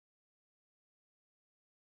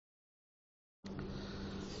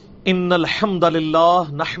ان الحمد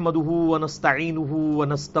لله نحمده ونستعينه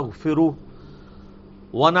ونستغفره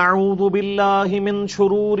ونعوذ بالله من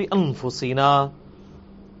شرور انفسنا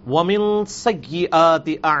ومن سيئات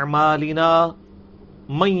اعمالنا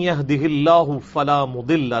من يهده الله فلا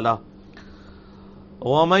مضل له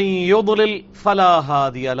ومن يضلل فلا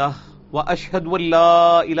هادي له واشهد ان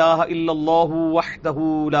لا اله الا الله وحده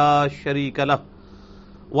لا شريك له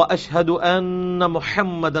واشهد ان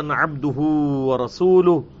محمدا عبده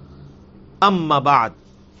ورسوله اما بعد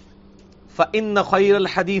فان خير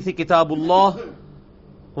الحديث كتاب الله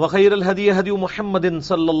وخير الهدي هدي محمد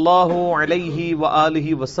صلى الله عليه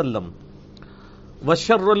واله وسلم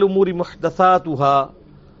وشر الامور محدثاتها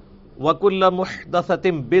وكل محدثة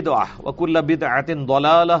بدعة وكل بدعة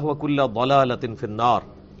ضلالة وكل ضلالة في النار.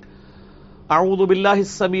 اعوذ بالله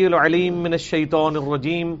السميع العليم من الشيطان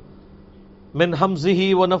الرجيم من همزه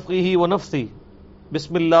ونفخه ونفثه.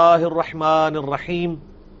 بسم الله الرحمن الرحيم.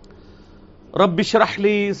 رب اشرح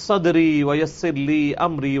لي صدري ويسر لي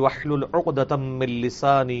امري واحلل عقدة من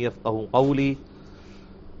لساني يفقهوا قولي.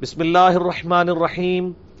 بسم الله الرحمن الرحيم.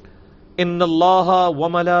 ان الله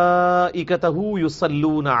وملائكته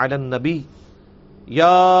يصلون على النبي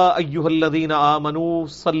يا ايها الذين آمنوا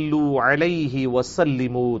صلوا عليه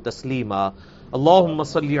وسلموا تسليما. اللهم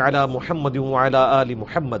صل على محمد وعلى آل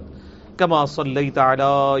محمد كما صليت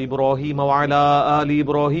على ابراهيم وعلى آل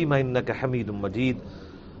ابراهيم انك حميد مجيد.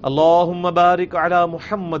 اللهم بارك على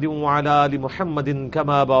محمد وعلى آل محمد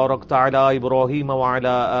كما باركت على ابراهيم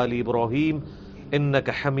وعلى آل ابراهيم انك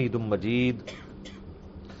حميد مجيد.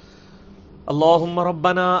 اللهم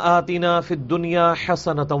ربنا آتنا في الدنيا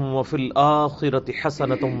حسنة وفي الآخرة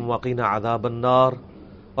حسنة وقنا عذاب النار.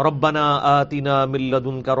 ربنا آتنا من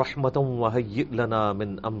لدنك رحمة وهيئ لنا من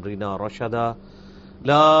أمرنا رشدا.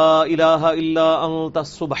 لا إله إلا أنت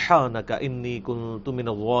سبحانك إني كنت من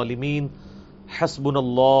الظالمين. حسبنا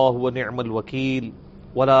الله ونعم الوكيل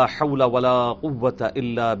ولا حول ولا قوة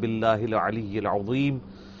إلا بالله العلي العظيم.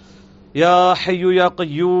 يا حي يا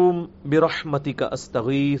قيوم برحمتك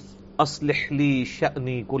أستغيث اصلح لي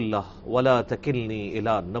شأني كله ولا تكلني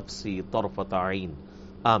الى نفسي طرفة عين.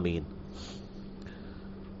 آمین.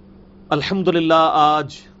 الحمدللہ آج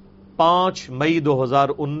 5 مئی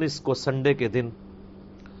 2019 کو سنڈے کے دن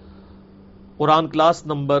قرآن کلاس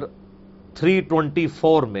نمبر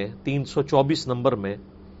 324 میں 324 نمبر میں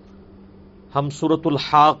ہم سورۃ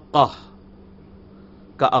الحاقہ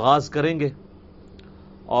کا آغاز کریں گے.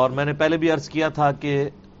 اور میں نے پہلے بھی عرض کیا تھا کہ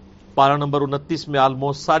پارہ نمبر 29 میں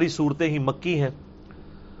آلموسٹ ساری صورتیں ہی مکی ہیں،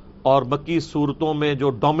 اور مکی صورتوں میں جو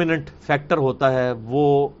ڈومیننٹ فیکٹر ہوتا ہے وہ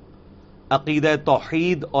عقیدہ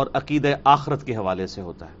توحید اور عقیدہ آخرت کے حوالے سے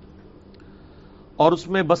ہوتا ہے، اور اس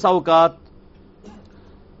میں بسا اوقات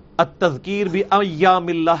التذکیر بھی ایام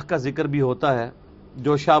اللہ کا ذکر بھی ہوتا ہے،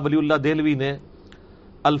 جو شاہ ولی اللہ دہلوی نے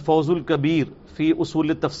الفوز الکبیر فی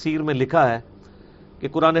اصول تفسیر میں لکھا ہے کہ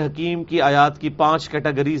قرآن حکیم کی آیات کی 5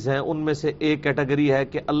 کیٹیگریز ہیں. ان میں سے ایک کیٹیگری ہے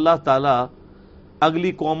کہ اللہ تعالیٰ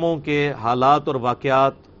اگلی قوموں کے حالات اور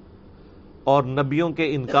واقعات اور نبیوں کے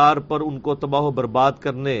انکار پر ان کو تباہ و برباد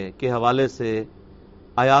کرنے کے حوالے سے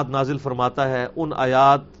آیات نازل فرماتا ہے. ان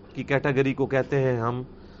آیات کی کیٹیگری کو کہتے ہیں ہم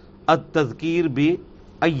التذکیر بھی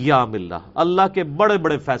ایام اللہ، اللہ کے بڑے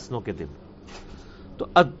بڑے فیصلوں کے دن. تو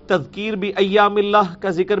التذکیر بھی ایام اللہ کا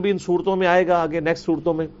ذکر بھی ان صورتوں میں آئے گا آگے نیکسٹ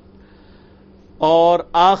صورتوں میں. اور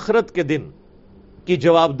آخرت کے دن کی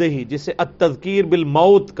جواب دہی جسے التذکیر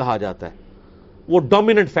بالموت کہا جاتا ہے، وہ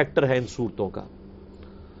ڈومیننٹ فیکٹر ہے ان صورتوں کا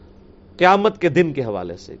قیامت کے دن کے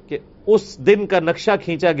حوالے سے، کہ اس دن کا نقشہ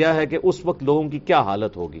کھینچا گیا ہے کہ اس وقت لوگوں کی کیا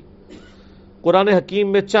حالت ہوگی. قرآن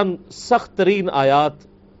حکیم میں چند سخت ترین آیات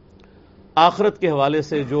آخرت کے حوالے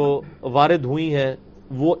سے جو وارد ہوئی ہیں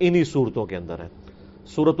وہ انہی صورتوں کے اندر ہیں،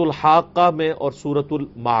 سورۃ الحاقہ میں اور سورۃ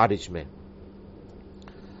المعارج میں.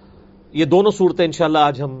 یہ دونوں صورتیں انشاءاللہ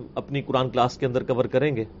آج ہم اپنی قرآن کلاس کے اندر کور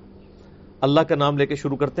کریں گے. اللہ کا نام لے کے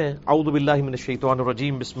شروع کرتے ہیں. اعوذ باللہ من الشیطان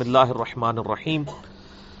الرجیم. بسم اللہ الرحمن الرحیم.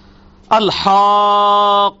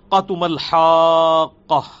 الحاقۃ ما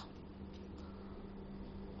الحاقہ،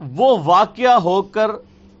 وہ واقعہ ہو کر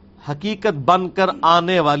حقیقت بن کر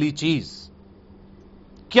آنے والی چیز.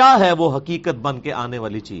 کیا ہے وہ حقیقت بن کے آنے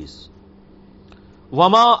والی چیز؟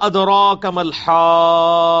 وما ادراک ما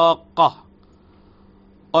الحاقہ،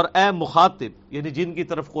 اور اے مخاطب یعنی جن کی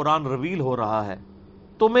طرف قرآن رویل ہو رہا ہے،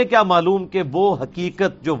 تمہیں کیا معلوم کہ وہ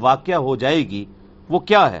حقیقت جو واقعہ ہو جائے گی وہ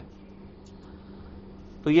کیا ہے؟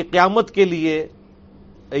 تو یہ قیامت کے لیے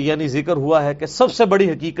یعنی ذکر ہوا ہے کہ سب سے بڑی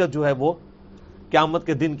حقیقت جو ہے وہ قیامت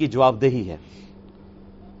کے دن کی جواب دہی ہے.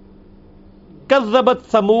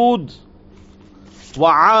 کذبت ثمود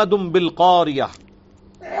وعاد بالقاریہ،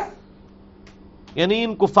 یعنی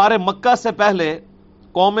ان کفار مکہ سے پہلے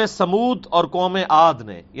قوم سمود اور قوم عاد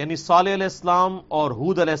نے، یعنی صالح علیہ السلام اور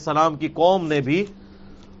ہود علیہ السلام کی قوم نے بھی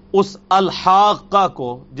اس الحاقہ کو،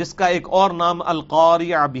 جس کا ایک اور نام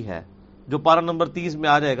القاریہ بھی ہے، جو پارہ نمبر 30 میں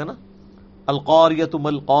آ جائے گا نا، القاریۃ ما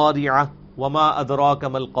القاریہ وما ادراک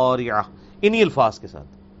ما القاریہ، انہی الفاظ کے ساتھ،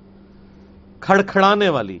 کھڑکھڑانے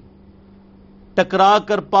والی، ٹکرا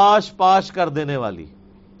کر پاش پاش کر دینے والی،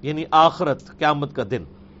 یعنی آخرت، قیامت کا دن۔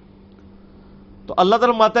 تو اللہ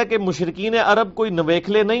تعالیٰ فرماتا ہے کہ مشرکین عرب کوئی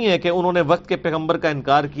نویکھلے نہیں ہے کہ انہوں نے وقت کے پیغمبر کا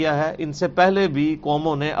انکار کیا ہے، ان سے پہلے بھی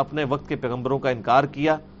قوموں نے اپنے وقت کے پیغمبروں کا انکار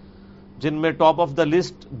کیا، جن میں ٹاپ آف دا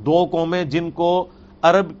لسٹ 2 قومیں جن کو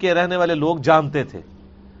عرب کے رہنے والے لوگ جانتے تھے۔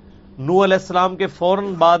 نوح علیہ السلام کے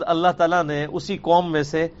فوراً بعد اللہ تعالیٰ نے اسی قوم میں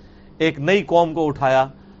سے ایک نئی قوم کو اٹھایا،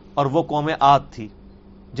 اور وہ قوم عاد تھی،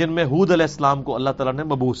 جن میں ہود علیہ السلام کو اللہ تعالیٰ نے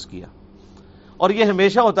مبعوث کیا۔ اور یہ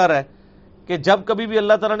ہمیشہ ہوتا رہا ہے کہ جب کبھی بھی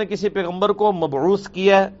اللہ تعالیٰ نے کسی پیغمبر کو مبعوث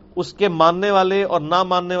کیا ہے، اس کے ماننے والے اور نہ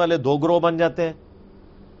ماننے والے 2 گروہ بن جاتے ہیں۔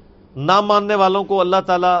 نہ ماننے والوں کو اللہ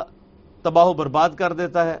تعالیٰ تباہ و برباد کر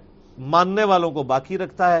دیتا ہے، ماننے والوں کو باقی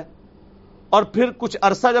رکھتا ہے، اور پھر کچھ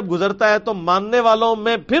عرصہ جب گزرتا ہے تو ماننے والوں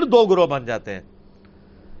میں پھر 2 گروہ بن جاتے ہیں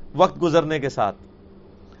وقت گزرنے کے ساتھ۔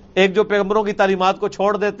 ایک جو پیغمبروں کی تعلیمات کو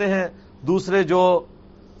چھوڑ دیتے ہیں، دوسرے جو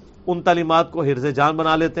ان تعلیمات کو حرز جان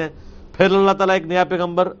بنا لیتے ہیں، پھر اللہ تعالیٰ ایک نیا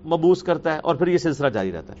پیغمبر مبعوث کرتا ہے، اور پھر یہ سلسلہ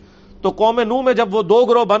جاری رہتا ہے۔ تو قوم نوح میں جب وہ 2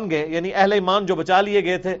 گروہ بن گئے، یعنی اہل ایمان جو بچا لیے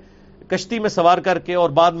گئے تھے کشتی میں سوار کر کے، اور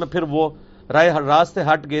بعد میں پھر وہ راستے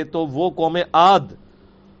ہٹ گئے، تو وہ قوم عاد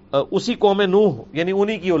اسی قوم نوح یعنی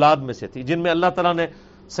انہی کی اولاد میں سے تھی، جن میں اللہ تعالیٰ نے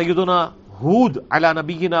سیدنا ہود علی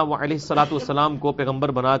نبینا و علیہ الصلوۃ والسلام کو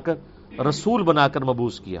پیغمبر بنا کر، رسول بنا کر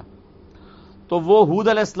مبعوث کیا۔ تو وہ ہود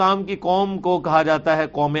علیہ السلام کی قوم کو کہا جاتا ہے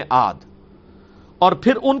قوم عاد۔ اور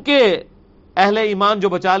پھر ان کے اہل ایمان جو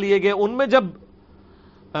بچا لیے گئے، ان میں جب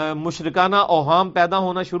مشرکانہ اوہام پیدا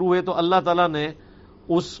ہونا شروع ہوئے، تو اللہ تعالیٰ نے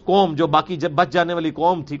اس قوم جو باقی جب بچ جانے والی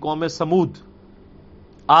قوم تھی، قوم سمود،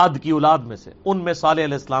 عاد کی اولاد میں سے، ان میں صالح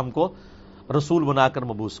علیہ السلام کو رسول بنا کر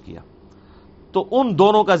مبعوث کیا۔ تو ان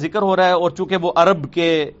دونوں کا ذکر ہو رہا ہے، اور چونکہ وہ عرب کے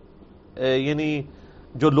یعنی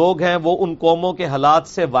جو لوگ ہیں وہ ان قوموں کے حالات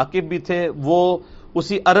سے واقف بھی تھے، وہ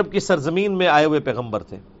اسی عرب کی سرزمین میں آئے ہوئے پیغمبر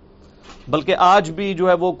تھے، بلکہ آج بھی جو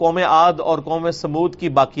ہے وہ قوم عاد اور قوم سمود کی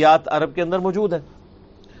باقیات عرب کے اندر موجود ہیں۔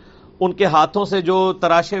 ان کے ہاتھوں سے جو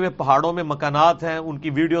تراشے ہوئے پہاڑوں میں مکانات ہیں، ان کی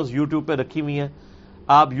ویڈیوز یوٹیوب پہ رکھی ہوئی ہیں،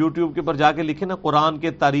 آپ یوٹیوب کے اوپر جا کے لکھیں نا قرآن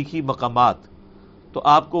کے تاریخی مقامات، تو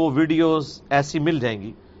آپ کو وہ ویڈیوز ایسی مل جائیں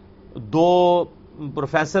گی۔ 2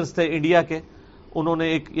 پروفیسرز تھے انڈیا کے، انہوں نے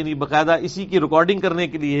ایک یعنی باقاعدہ اسی کی ریکارڈنگ کرنے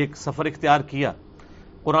کے لیے ایک سفر اختیار کیا،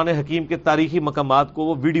 قرآن حکیم کے تاریخی مقامات کو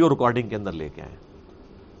وہ ویڈیو ریکارڈنگ کے اندر لے کے آئے،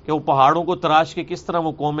 کہ وہ پہاڑوں کو تراش کے کس طرح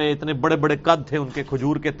وہ قومیں، اتنے بڑے بڑے قد تھے ان کے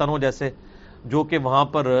کھجور کے تنوں جیسے، جو کہ وہاں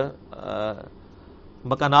پر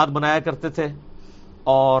مکانات بنایا کرتے تھے،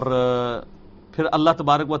 اور پھر اللہ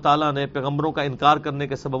تبارک و تعالیٰ نے پیغمبروں کا انکار کرنے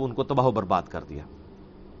کے سبب ان کو تباہ و برباد کر دیا۔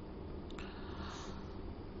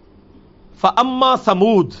 فَأَمَّا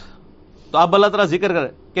ثَمُودُ، تو اب اللہ تعالیٰ ذکر کرے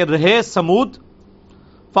کہ رہے سمود،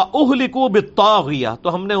 فَأُهْلِكُوا بِالطَّاغِيَةِ،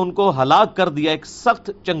 تو ہم نے ان کو ہلاک کر دیا ایک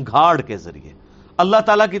سخت چنگھاڑ کے ذریعے۔ اللہ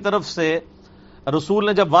تعالیٰ کی طرف سے رسول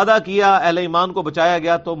نے جب وعدہ کیا، اہل ایمان کو بچایا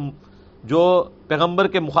گیا، تو جو پیغمبر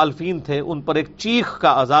کے مخالفین تھے ان پر ایک چیخ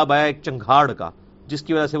کا عذاب آیا، ایک چنگھاڑ کا، جس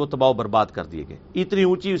کی وجہ سے وہ تباہ و برباد کر دیے گئے۔ اتنی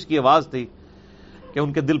اونچی اس کی آواز تھی کہ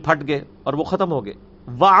ان کے دل پھٹ گئے اور وہ ختم ہو گئے۔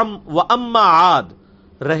 وَأَمَّا عَاد،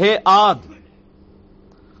 رہے عاد،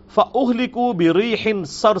 فَأُهْلِكُوا بِرِيحٍ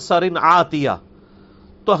صَرْصَرٍ عَاتِيَةٍ،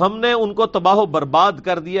 تو ہم نے ان کو تباہ و برباد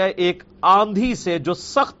کر دیا ایک آندھی سے جو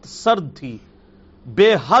سخت سرد تھی،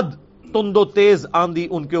 بے حد تند و تیز آندھی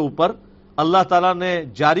ان کے اوپر اللہ تعالیٰ نے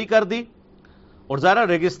جاری کر دی۔ اور ظاہر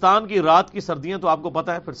ریگستان کی رات کی سردیاں تو آپ کو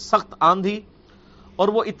پتہ ہے، پھر سخت آندھی، اور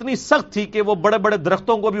وہ اتنی سخت تھی کہ وہ بڑے بڑے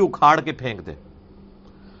درختوں کو بھی اکھاڑ کے پھینک دے۔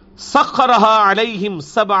 سخرها علیہم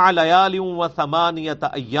 7 لیال و 8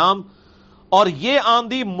 ایام، اور یہ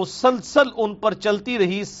آندھی مسلسل ان پر چلتی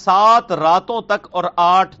رہی 7 راتوں تک اور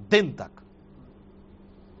 8 دن تک۔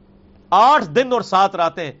 8 دن اور 7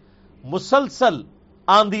 راتیں مسلسل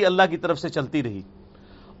آندھی اللہ کی طرف سے چلتی رہی۔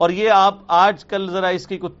 اور یہ آپ آج کل ذرا اس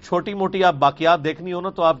کی کچھ چھوٹی موٹی آپ باقیات دیکھنی ہو نا،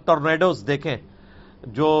 تو آپ ٹورنیڈوز دیکھیں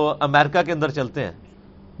جو امریکہ کے اندر چلتے ہیں،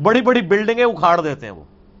 بڑی بڑی بلڈنگیں اکھاڑ دیتے ہیں وہ،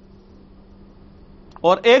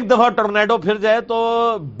 اور ایک دفعہ ٹورنیڈو پھر جائے تو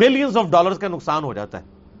بلینز آف ڈالرز کا نقصان ہو جاتا ہے۔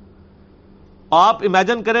 آپ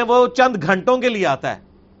امیجن کریں وہ چند گھنٹوں کے لیے آتا ہے،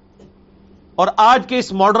 اور آج کے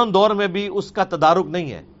اس ماڈرن دور میں بھی اس کا تدارک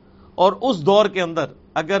نہیں ہے۔ اور اس دور کے اندر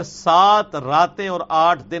اگر 7 راتیں اور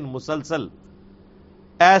 8 دن مسلسل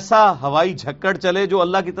ایسا ہوائی جھکڑ چلے جو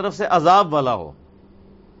اللہ کی طرف سے عذاب والا ہو،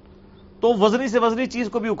 تو وزنی سے وزنی چیز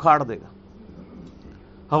کو بھی اکھاڑ دے گا۔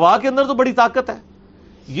 ہوا کے اندر تو بڑی طاقت ہے.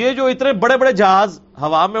 یہ جو اتنے بڑے بڑے جہاز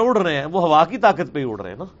ہوا میں اڑ رہے ہیں وہ ہوا کی طاقت پہ ہی اڑ رہے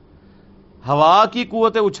ہیں نا. ہوا کی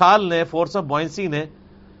قوت اچھال نے، فورس آف بوئنسی نے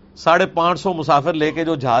 550 مسافر لے کے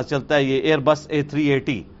جو جہاز چلتا ہے یہ ایئر بس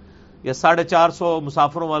A380 یا 450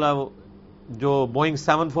 مسافروں والا جو بوئنگ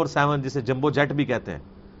 747 جسے جمبو جیٹ بھی کہتے ہیں،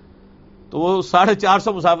 تو وہ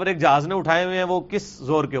 450 مسافر ایک جہاز نے اٹھائے ہوئے ہیں. وہ کس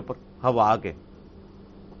زور کے اوپر؟ ہوا کے.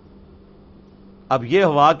 اب یہ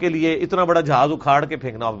ہوا کے لیے اتنا بڑا جہاز اکھاڑ کے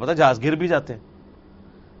پھینکنا، آپ کو پتا جہاز گر بھی جاتے ہیں.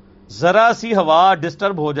 ذرا سی ہوا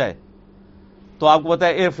ڈسٹرب ہو جائے تو آپ کو پتا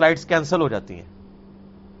ہے ایئر فلائٹس کینسل ہو جاتی ہیں.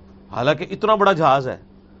 حالانکہ اتنا بڑا جہاز ہے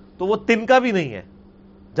تو وہ تنکا بھی نہیں ہے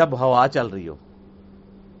جب ہوا چل رہی ہو.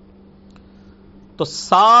 تو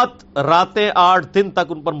 7 راتیں 8 دن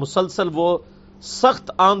تک ان پر مسلسل وہ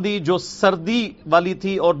سخت آندھی جو سردی والی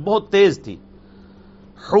تھی اور بہت تیز تھی،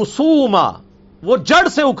 حسوما، وہ جڑ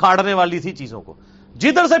سے اکھاڑنے والی تھی چیزوں کو،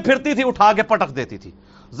 جدھر سے پھرتی تھی اٹھا کے پٹک دیتی تھی.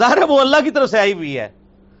 ظاہر ہے وہ اللہ کی طرف سے آئی ہوئی ہے،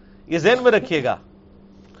 یہ ذہن میں رکھیے گا.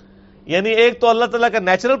 یعنی ایک تو اللہ تعالیٰ کا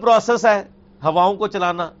نیچرل پروسیس ہے ہواؤں کو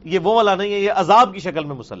چلانا، یہ وہ والا نہیں ہے، یہ عذاب کی شکل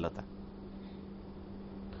میں مسلط ہے.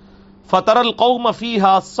 فَتَرَى الْقَوْمَ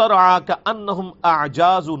فِيهَا صَرْعَىٰ كَأَنَّهُمْ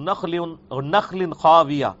أَعْجَازُ نَخْلٍ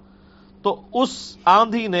خَاوِيَةٍ، تو اس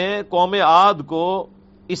آندھی نے قوم عاد کو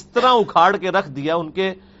اس طرح اکھاڑ کے رکھ دیا، ان کے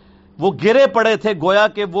وہ گرے پڑے تھے گویا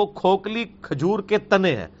کہ وہ کھوکھلی کھجور کے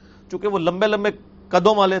تنے ہیں. چونکہ وہ لمبے لمبے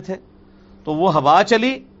قدوں والے تھے تو وہ ہوا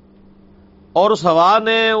چلی اور اس ہوا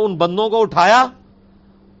نے ان بندوں کو اٹھایا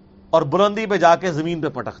اور بلندی پہ جا کے زمین پہ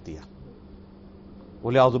پٹک دیا،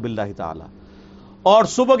 وَلِعَوْذُ بِاللَّهِ تعالی. اور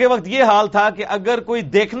صبح کے وقت یہ حال تھا کہ اگر کوئی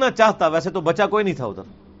دیکھنا چاہتا، ویسے تو بچا کوئی نہیں تھا ادھر،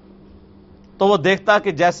 تو وہ دیکھتا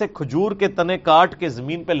کہ جیسے کھجور کے تنے کاٹ کے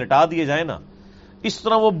زمین پہ لٹا دیے جائیں نا، اس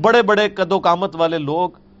طرح وہ بڑے بڑے قد و قامت والے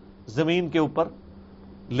لوگ زمین کے اوپر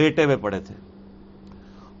لیٹے ہوئے پڑے تھے.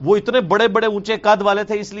 وہ اتنے بڑے بڑے اونچے قد والے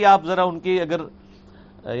تھے، اس لیے آپ ذرا ان کی اگر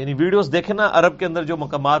یعنی ویڈیوز دیکھیں نا، عرب کے اندر جو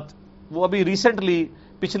مقامات وہ ابھی ریسنٹلی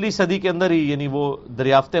پچھلی صدی کے اندر ہی یعنی وہ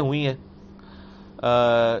دریافتیں ہوئی ہیں،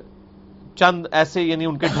 چند ایسے یعنی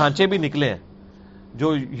ان کے ڈھانچے بھی نکلے ہیں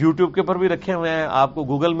جو یوٹیوب کے اوپر بھی رکھے ہوئے ہیں، آپ کو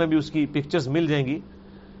گوگل میں بھی اس کی پکچرز مل جائیں گی،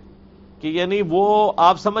 کہ یعنی وہ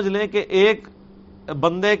آپ سمجھ لیں کہ ایک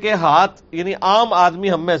بندے کے ہاتھ، یعنی عام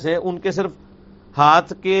آدمی ہم میں سے ان کے صرف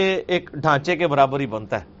ہاتھ کے ایک ڈھانچے کے برابر ہی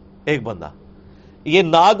بنتا ہے ایک بندہ. یہ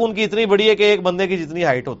ناک ان کی اتنی بڑی ہے کہ ایک بندے کی جتنی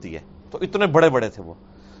ہائٹ ہوتی ہے، تو اتنے بڑے بڑے تھے وہ.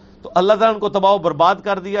 تو اللہ تعالیٰ ان کو تباہ و برباد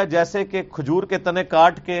کر دیا، جیسے کہ کھجور کے تنے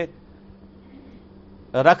کاٹ کے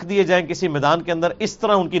رکھ دیے جائیں کسی میدان کے اندر، اس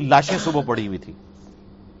طرح ان کی لاشیں صبح پڑی ہوئی تھی.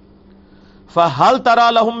 فَهَلْ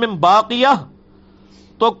تَرَى لَهُم مِّن بَاقِيَةٍ،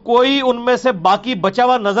 تو کوئی ان میں سے باقی بچا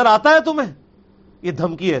ہوا نظر آتا ہے تمہیں؟ یہ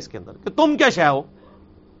دھمکی ہے اس کے اندر کہ تم کیا شے ہو.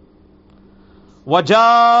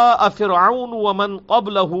 وَجَاءَ فِرْعَوْنُ وَمَنْ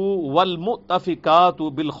قَبْلَهُ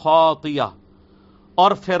وَالْمُؤْتَفِكَاتُ بِالْخَاطِئَةِ،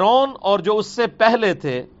 اور فرعون اور جو اس سے پہلے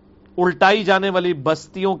تھے الٹائی جانے والی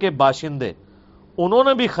بستیوں کے باشندے، انہوں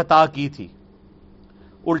نے بھی خطا کی تھی.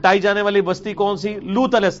 الٹائی جانے والی بستی کون سی؟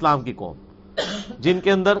 لوط علیہ السلام کی قوم، جن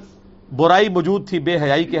کے اندر برائی موجود تھی بے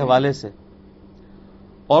حیائی کے حوالے سے،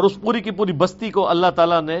 اور اس پوری کی پوری بستی کو اللہ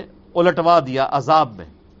تعالیٰ نے الٹوا دیا عذاب میں.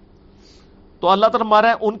 تو اللہ تعالیٰ مارا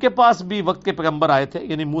ہے، ان کے پاس بھی وقت کے پیغمبر آئے تھے،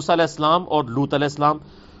 یعنی موسیٰ علیہ السلام اور لوط علیہ السلام.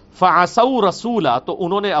 فَعَصَوْا رَسُولًا، تو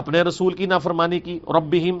انہوں نے اپنے رسول کی نافرمانی کی،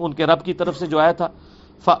 ربہم، ان کے رب کی طرف سے جو آیا تھا.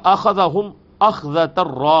 فَأَخَذَهُمْ أَخْذَةً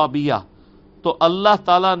رَّابِيَةً، تو اللہ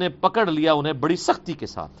تعالیٰ نے پکڑ لیا انہیں بڑی سختی کے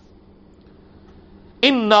ساتھ.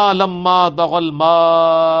 اِنَّا لَمَّا طَغَى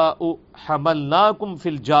الْمَاءُ حَمَلْنَاكُمْ فِي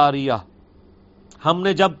الْجَارِيَةِ، ہم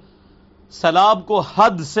نے جب سیلاب کو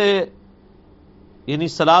حد سے یعنی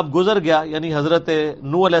سیلاب گزر گیا، یعنی حضرت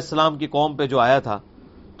نوح علیہ السلام کی قوم پہ جو آیا تھا،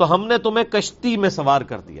 تو ہم نے تمہیں کشتی میں سوار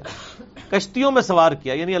کر دیا، کشتیوں میں سوار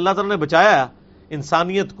کیا، یعنی اللہ تعالیٰ نے بچایا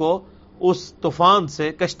انسانیت کو اس طوفان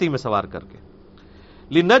سے کشتی میں سوار کر کے.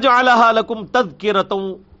 لِنَجْعَلَهَا لَكُمْ تَذْكِرَةً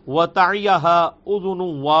وَتَعِيَهَا أُذُنٌ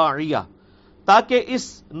وَاعِيَةٌ، تاکہ اس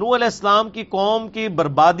نوح علیہ السلام کی قوم کی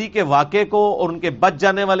بربادی کے واقعے کو اور ان کے بچ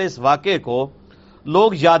جانے والے اس واقعے کو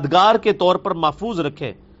لوگ یادگار کے طور پر محفوظ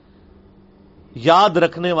رکھیں. یاد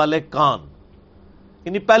رکھنے والے کان،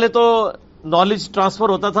 یعنی پہلے تو نالج ٹرانسفر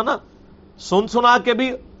ہوتا تھا نا، سن سنا کے بھی،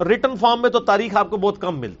 ریٹن فارم میں تو تاریخ آپ کو بہت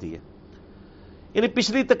کم ملتی ہے. یعنی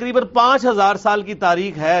پچھلی تقریباً 5000 سال کی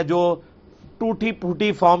تاریخ ہے جو ٹوٹی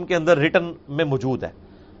پھوٹی فارم کے اندر ریٹن میں موجود ہے.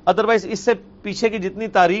 ادروائز اس سے پیچھے کی جتنی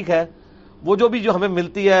تاریخ ہے وہ جو بھی جو ہمیں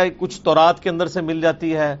ملتی ہے، کچھ تورات کے اندر سے مل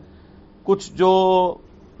جاتی ہے، کچھ جو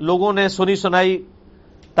لوگوں نے سنی سنائی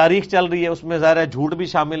تاریخ چل رہی ہے، اس میں ظاہر ہے جھوٹ بھی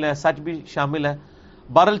شامل ہے، سچ بھی شامل ہے.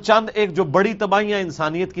 بہرحال چند ایک جو بڑی تباہیاں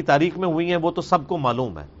انسانیت کی تاریخ میں ہوئی ہیں وہ تو سب کو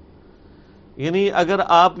معلوم ہے. یعنی اگر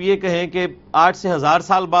آپ یہ کہیں کہ 8 سے 1000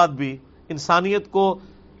 سال بعد بھی انسانیت کو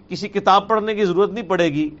کسی کتاب پڑھنے کی ضرورت نہیں پڑے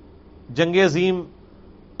گی جنگ عظیم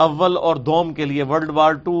اول اور دوم کے لیے، ورلڈ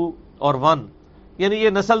وار 2 اور 1، یعنی یہ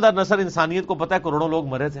نسل در نسل انسانیت کو پتہ ہے کروڑوں لوگ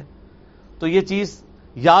مرے تھے، تو یہ چیز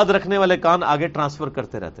یاد رکھنے والے کان آگے ٹرانسفر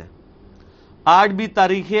کرتے رہتے ہیں۔ آج بھی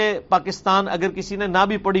تاریخ پاکستان اگر کسی نے نہ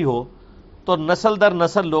بھی پڑھی ہو تو نسل در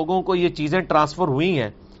نسل لوگوں کو یہ چیزیں ٹرانسفر ہوئی ہیں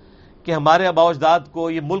کہ ہمارے آباء و اجداد کو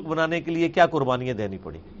یہ ملک بنانے کے لیے کیا قربانیاں دینی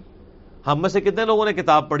پڑی۔ ہم میں سے کتنے لوگوں نے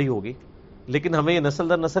کتاب پڑھی ہوگی، لیکن ہمیں یہ نسل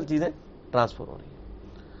در نسل چیزیں ٹرانسفر ہو رہی ہیں۔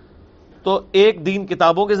 تو ایک دین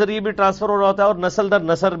کتابوں کے ذریعے بھی ٹرانسفر ہو رہا ہوتا ہے اور نسل در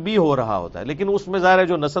نسل بھی ہو رہا ہوتا ہے، لیکن اس میں ظاہر ہے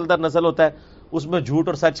جو نسل در نسل ہوتا ہے اس میں جھوٹ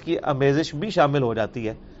اور سچ کی آمیزش بھی شامل ہو جاتی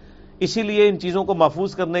ہے۔ اسی لیے ان چیزوں کو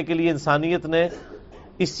محفوظ کرنے کے لیے انسانیت نے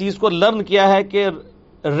اس چیز کو لرن کیا ہے کہ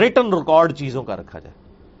ریٹن ریکارڈ چیزوں کا رکھا جائے۔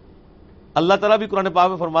 اللہ تعالیٰ بھی قرآن پاک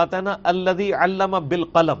میں فرماتا ہے نا، الذی علم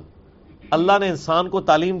بالقلم، اللہ نے انسان کو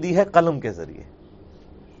تعلیم دی ہے قلم کے ذریعے۔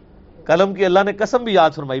 قلم کی اللہ نے قسم بھی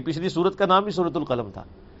یاد فرمائی، پچھلی سورت کا نام بھی سورۃ القلم تھا،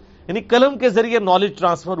 یعنی قلم کے ذریعے نالج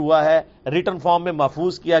ٹرانسفر ہوا ہے، ریٹن فارم میں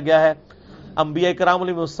محفوظ کیا گیا ہے۔ انبیاء کرام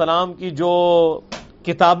علیہ السلام کی جو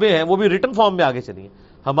کتابیں ہیں وہ بھی ریٹن فارم میں آگے چلی ہیں۔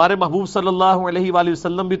 ہمارے محبوب صلی اللہ علیہ وآلہ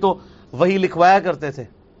وسلم بھی تو وہی لکھوایا کرتے تھے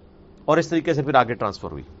اور اس طریقے سے پھر آگے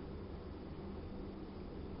ٹرانسفر ہوئی۔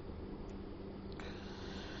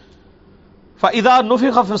 فَإِذَا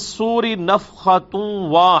نُفِخَ فِي الصُّورِ نَفْخَةٌ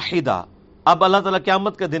وَاحِدَةٌ، اب اللہ تعالیٰ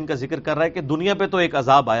قیامت کے دن کا ذکر کر رہا ہے کہ دنیا پہ تو ایک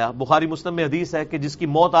عذاب آیا، بخاری مسلم میں حدیث ہے کہ جس کی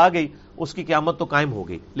موت آ گئی اس کی قیامت تو قائم ہو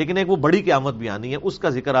گئی، لیکن ایک وہ بڑی قیامت بھی آنی ہے، اس کا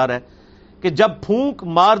ذکر آ رہا ہے کہ جب پھونک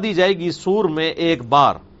مار دی جائے گی سور میں ایک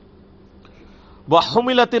بار،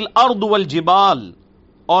 وَحُمِلَتِ الْأَرْضُ وَالْجِبَالِ،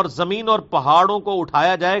 اور زمین اور پہاڑوں کو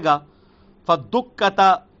اٹھایا جائے گا، فَدُكَّتَ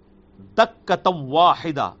دَكَّةً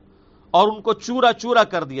وَاحِدَةً، اور ان کو چورا چورا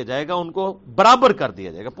کر دیا جائے گا، ان کو برابر کر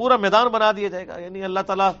دیا جائے گا، پورا میدان بنا دیا جائے گا۔ یعنی اللہ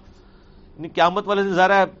تعالیٰ یعنی قیامت والے دن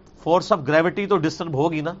ظاہر ہے فورس آف گریوٹی تو ڈسٹرب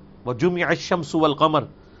ہوگی نا، وَجُمِعَ الشَّمْسُ وَالْقَمَرُ،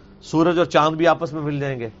 سورج اور چاند بھی آپس میں مل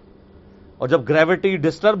جائیں گے، اور جب گریوٹی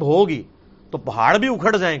ڈسٹرب ہوگی تو پہاڑ بھی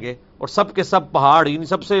اکھڑ جائیں گے، اور سب کے سب پہاڑ یعنی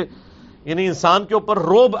سب سے یعنی انسان کے اوپر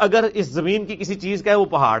روب اگر اس زمین کی کسی چیز کا ہے وہ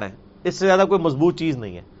پہاڑ ہے، اس سے زیادہ کوئی مضبوط چیز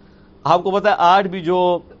نہیں ہے۔ آپ کو پتا ہے آج بھی جو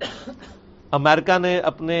امریکہ نے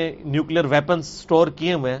اپنے نیوکلیر ویپنز سٹور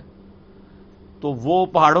کیے ہوئے ہیں تو وہ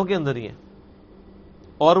پہاڑوں کے اندر ہی ہیں،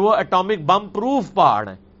 اور وہ ایٹامک بم پروف پہاڑ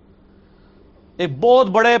ہیں۔ ایک بہت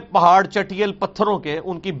بڑے پہاڑ چٹیل پتھروں کے،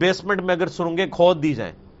 ان کی بیسمنٹ میں اگر سرنگیں کھود دی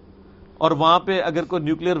جائیں اور وہاں پہ اگر کوئی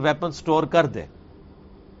نیوکلیر ویپن سٹور کر دے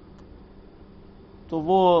تو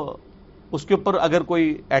وہ اس کے اوپر اگر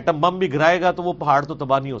کوئی ایٹم بم بھی گرائے گا تو وہ پہاڑ تو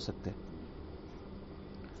تباہ نہیں ہو سکتے۔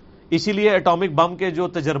 اسی لیے ایٹامک بم کے جو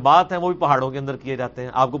تجربات ہیں وہ بھی پہاڑوں کے اندر کیے جاتے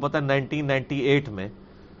ہیں۔ آپ کو پتہ ہے 1998 میں،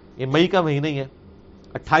 یہ مئی کا مہینہ ہی ہے،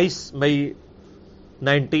 28 مئی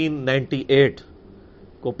 1998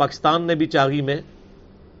 کو پاکستان نے بھی چاغی میں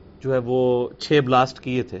جو ہے وہ 6 بلاسٹ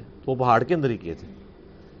کیے تھے، وہ پہاڑ کے اندر ہی کیے تھے۔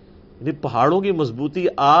 یعنی پہاڑوں کی مضبوطی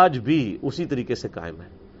آج بھی اسی طریقے سے قائم ہے۔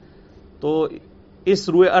 تو اس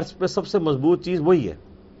روئے ارض پہ سب سے مضبوط چیز وہی ہے،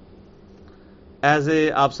 ایز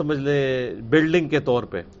اے آپ سمجھ لیں بلڈنگ کے طور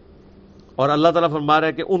پہ، اور اللہ تعالیٰ فرما رہا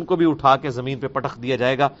ہے کہ ان کو بھی اٹھا کے زمین پہ پٹخ دیا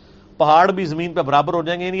جائے گا، پہاڑ بھی زمین پہ برابر ہو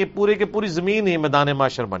جائیں گے، یعنی یہ پورے کے پوری زمین ہی میدان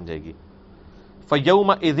معاشر بن جائے گی۔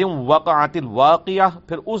 فَيَوْمَئِذٍ وَقَعَتِ الْوَاقِعَةُ،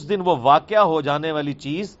 پھر اس دن وہ واقعہ ہو جانے والی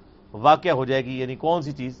چیز واقعہ ہو جائے گی، یعنی کون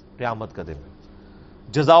سی چیز؟ قیامت کا دن،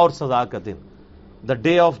 جزا اور سزا کا دن، دا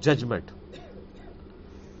ڈے آف ججمنٹ۔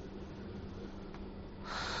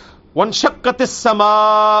 وَانشَقَّتِ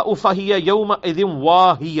السَّمَاءُ فَهِيَ يَوْمَئِذٍ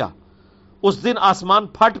وَاهِيَةٌ، اس دن آسمان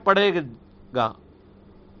پھٹ پڑے گا،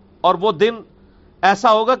 اور وہ دن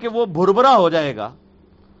ایسا ہوگا کہ وہ بھربھرا ہو جائے گا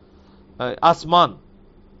آسمان،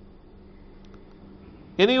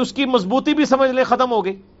 یعنی اس کی مضبوطی بھی سمجھ لے ختم ہو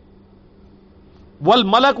گئی۔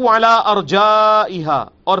 وَالْمَلَكُ عَلَىٰ أَرْجَائِهَا،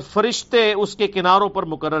 اور فرشتے اس کے کناروں پر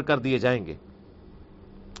مقرر کر دیے جائیں گے۔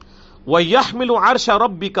 وَيَحْمِلُ عَرْشَ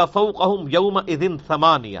رَبِّكَ فَوْقَهُمْ يَوْمَئِذٍ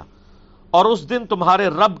ثَمَانِيَةٌ، اور اس دن تمہارے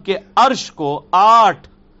رب کے عرش کو 8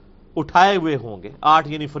 اٹھائے ہوئے ہوں گے، 8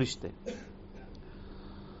 یعنی فرشتے۔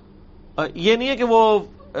 یہ نہیں ہے کہ وہ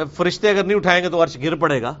فرشتے اگر نہیں اٹھائیں گے تو عرش گر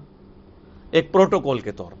پڑے گا، ایک پروٹوکول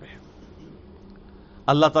کے طور پہ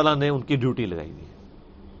اللہ تعالیٰ نے ان کی ڈیوٹی لگائی ہوئی ہے۔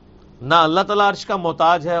 نہ اللہ تعالیٰ عرش کا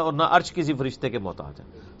محتاج ہے اور نہ عرش کسی فرشتے کے محتاج ہے،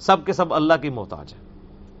 سب کے سب اللہ کی محتاج ہے۔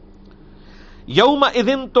 یومئذ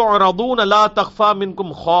تعرضون لا تخفی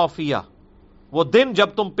منکم خافیہ، وہ دن جب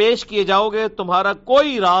تم پیش کیے جاؤ گے تمہارا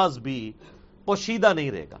کوئی راز بھی پوشیدہ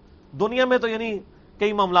نہیں رہے گا۔ دنیا میں تو یعنی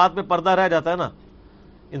کئی معاملات میں پردہ رہ جاتا ہے نا،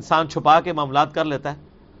 انسان چھپا کے معاملات کر لیتا ہے،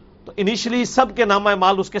 تو انیشلی سب کے نامہ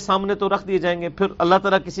اعمال اس کے سامنے تو رکھ دیے جائیں گے، پھر اللہ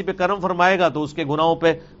تعالیٰ کسی پہ کرم فرمائے گا تو اس کے گناہوں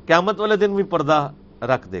پہ قیامت والے دن بھی پردہ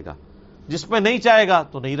رکھ دے گا، جس پہ نہیں چاہے گا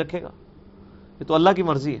تو نہیں رکھے گا، یہ تو اللہ کی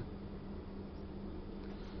مرضی ہے۔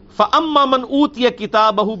 فَأَمَّا مَنْ أُوتِيَ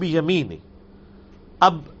كِتَابَهُ بِيَمِينِهِ،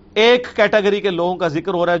 اب ایک کیٹیگری کے لوگوں کا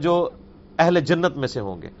ذکر ہو رہا ہے جو اہل جنت میں سے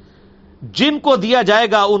ہوں گے، جن کو دیا جائے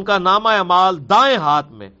گا ان کا نامہ اعمال دائیں ہاتھ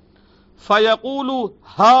میں، فَيَقُولُ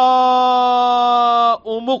هَاؤُمُ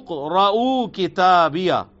اقْرَءُوا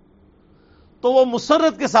كِتَابِيَهْ، تو وہ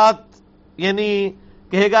مسرت کے ساتھ یعنی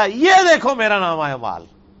کہے گا یہ دیکھو میرا نامہ اعمال،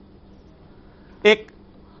 ایک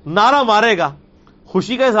نعرہ مارے گا،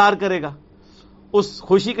 خوشی کا اظہار کرے گا۔ اس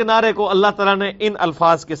خوشی کے نعرے کو اللہ تعالیٰ نے ان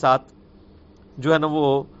الفاظ کے ساتھ جو ہے نا وہ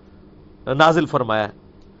نازل فرمایا ہے،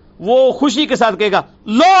 وہ خوشی کے ساتھ کہے گا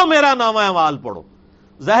لو میرا نامہ اعمال پڑھو۔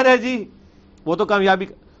 ظاہر ہے جی وہ تو کامیابی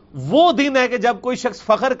وہ دن ہے کہ جب کوئی شخص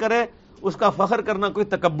فخر کرے، اس کا فخر کرنا کوئی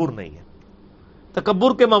تکبر نہیں ہے،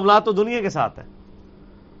 تکبر کے معاملات تو دنیا کے ساتھ ہیں،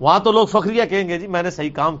 وہاں تو لوگ فخریہ کہیں گے جی میں نے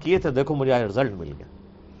صحیح کام کیے تھے، دیکھو مجھے آج رزلٹ مل گیا۔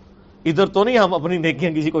 ادھر تو نہیں ہم اپنی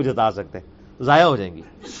نیکیاں کسی کو جتا سکتے، ضائع ہو جائیں گی،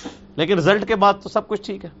 لیکن رزلٹ کے بعد تو سب کچھ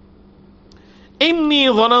ٹھیک ہے۔ انی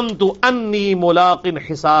ظننت انی ملاق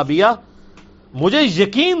حسابیہ، مجھے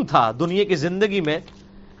یقین تھا دنیا کی زندگی میں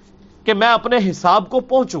کہ میں اپنے حساب کو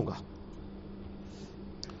پہنچوں گا،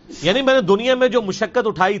 یعنی میں نے دنیا میں جو مشقت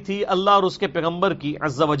اٹھائی تھی اللہ اور اس کے پیغمبر کی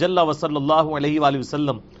عز وجل و صلی اللہ علیہ وآلہ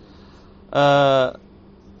وسلم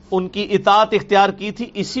ان کی اطاعت اختیار کی تھی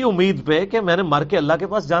اسی امید پہ کہ میں نے مر کے اللہ کے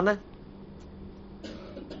پاس جانا ہے۔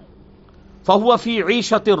 فَهُوَ فِي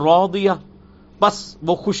عِيشَةٍ رَاضِيَةٍ، بس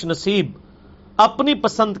وہ خوش نصیب اپنی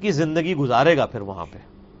پسند کی زندگی گزارے گا پھر وہاں پہ،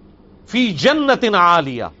 فی جنت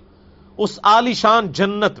عالیہ، اس عالی شان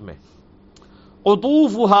جنت میں،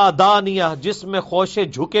 قطوفها دانیہ، جس میں خوشے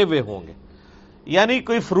جھکے ہوئے ہوں گے، یعنی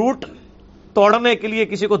کوئی فروٹ توڑنے کے لیے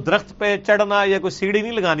کسی کو درخت پہ چڑھنا یا کوئی سیڑھی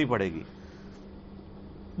نہیں لگانی پڑے گی،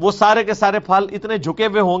 وہ سارے کے سارے پھل اتنے جھکے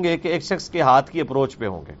ہوئے ہوں گے کہ ایک شخص کے ہاتھ کی اپروچ پہ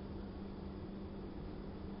ہوں گے۔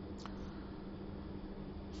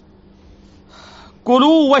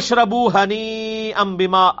 کلوا واشربوا ہنیئا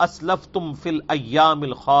بما اسلفتم فی الایام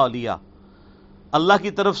الخالیہ، اللہ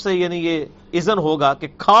کی طرف سے یعنی یہ اذن ہوگا کہ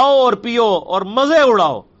کھاؤ اور پیو اور مزے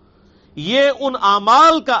اڑاؤ، یہ ان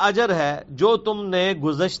اعمال کا اجر ہے جو تم نے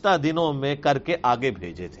گزشتہ دنوں میں کر کے آگے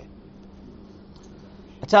بھیجے تھے۔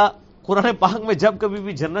 اچھا، قرآن پاک میں جب کبھی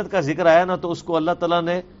بھی جنت کا ذکر آیا نا تو اس کو اللہ تعالیٰ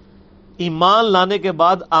نے ایمان لانے کے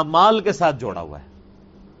بعد اعمال کے ساتھ جوڑا ہوا ہے۔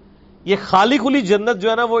 یہ خالی کھلی جنت جو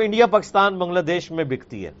ہے نا وہ انڈیا پاکستان بنگلہ دیش میں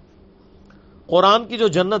بکتی ہے، قرآن کی جو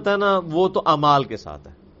جنت ہے نا وہ تو اعمال کے ساتھ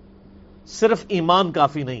ہے، صرف ایمان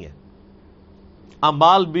کافی نہیں ہے،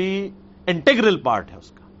 اعمال بھی انٹیگرل پارٹ ہے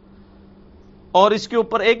اس کا۔ اور اس کے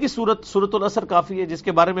اوپر ایک ہی سورۃ العصر کافی ہے، جس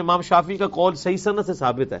کے بارے میں امام شافعی کا قول صحیح سند سے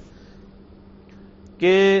ثابت ہے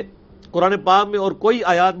کہ قرآن پاک میں اور کوئی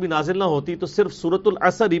آیات بھی نازل نہ ہوتی تو صرف سورۃ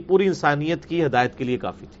العصر ہی پوری انسانیت کی ہدایت کے لیے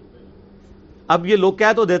کافی تھی۔ اب یہ لوگ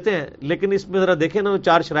کہہ تو دیتے ہیں لیکن اس میں ذرا دیکھیں نا وہ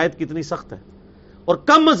 4 شرائط کتنی سخت ہے، اور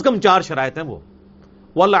کم از کم 4 شرائط ہیں وہ۔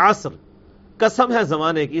 والعصر، قسم ہے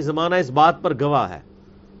زمانے کی، زمانہ اس بات پر گواہ ہے،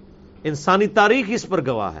 انسانی تاریخ اس پر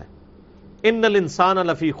گواہ ہے، ان الانسان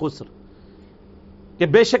لفی خسر، کہ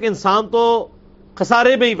بے شک انسان تو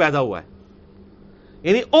خسارے میں ہی پیدا ہوا ہے،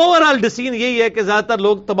 یعنی اوورآل ڈسین یہی ہے کہ زیادہ تر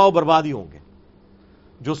لوگ تباہ و برباد ہی ہوں گے،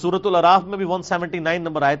 جو سورۃ الاعراف میں بھی 179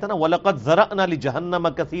 نمبر آیا تھا نا، وَلَقَدْ ذَرَأْنَا لِجَهَنَّمَ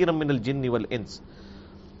كَثِيرًا مِنَ الْجِنِّ وَالْإِنسِ،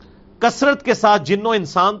 کثرت کے ساتھ جن و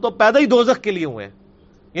انسان تو پیدا ہی دوزخ کے لیے ہوئے ہیں،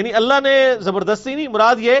 یعنی اللہ نے زبردستی نہیں،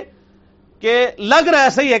 مراد یہ کہ لگ رہا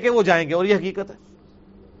ایسا ہی ہے کہ وہ جائیں گے اور یہ حقیقت ہے۔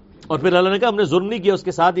 اور پھر اللہ نے کہا ہم نے ظلم نہیں کیا، اس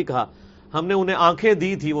کے ساتھ ہی کہا ہم نے انہیں آنکھیں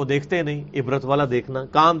دی تھی وہ دیکھتے نہیں، عبرت والا دیکھنا،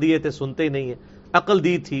 کان دیے تھے سنتے نہیں ہیں، عقل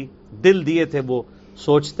دی تھی، دل دیے تھے وہ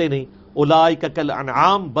سوچتے نہیں، اولئک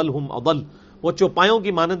کالانعام بل ہم اضل، وہ چوپایوں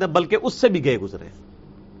کی مانند ہیں بلکہ اس سے بھی گئے گزرے۔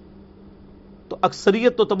 تو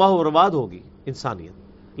اکثریت تو تباہ و برباد ہوگی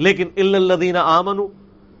انسانیت، لیکن الا الذین آمنوا،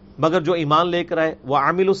 مگر جو ایمان لے کر آئے،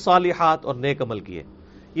 وعملوا الصالحات، اور نیک عمل کیے،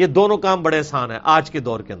 یہ دونوں کام بڑے آسان ہیں آج کے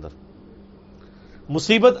دور کے اندر۔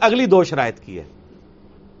 مصیبت اگلی 2 شرائط کی ہے،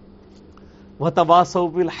 وَتَوَاصَوْا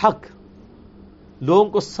بِالْحَقِّ، لوگوں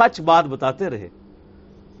کو سچ بات بتاتے رہے،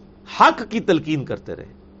 حق کی تلقین کرتے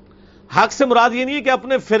رہے۔ حق سے مراد یہ نہیں ہے کہ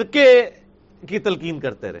اپنے فرقے کی تلقین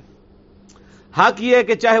کرتے رہے، حق یہ ہے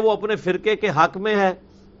کہ چاہے وہ اپنے فرقے کے حق میں ہے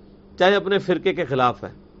چاہے اپنے فرقے کے خلاف ہے،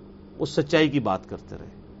 اس سچائی کی بات کرتے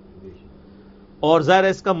رہے۔ اور ظاہر ہے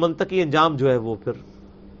اس کا منطقی انجام جو ہے وہ پھر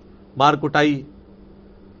مار کٹائی،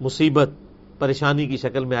 مصیبت، پریشانی کی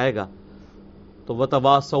شکل میں آئے گا۔ تو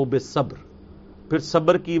وَتَوَاصَوْا بِالصَّبْرِ، پھر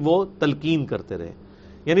صبر کی وہ تلقین کرتے رہے،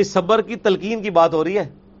 یعنی صبر کی تلقین کی بات ہو رہی ہے،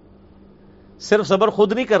 صرف صبر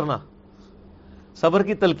خود نہیں کرنا، صبر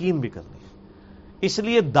کی تلقین بھی کرنی ہے۔ اس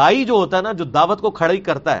لیے دائی جو ہوتا ہے نا، جو دعوت کو کھڑی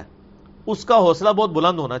کرتا ہے، اس کا حوصلہ بہت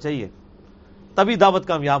بلند ہونا چاہیے، تبھی دعوت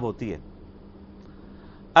کامیاب ہوتی ہے۔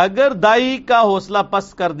 اگر دائی کا حوصلہ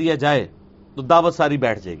پست کر دیا جائے تو دعوت ساری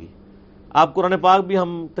بیٹھ جائے گی۔ آپ قرآن پاک بھی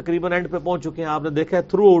ہم تقریباً اینڈ پہ پہنچ چکے ہیں، آپ نے دیکھا ہے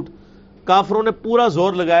تھرو آؤٹ کافروں نے پورا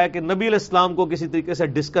زور لگایا کہ نبی علیہ السلام کو کسی طریقے سے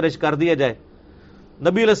ڈسکریج کر دیا جائے،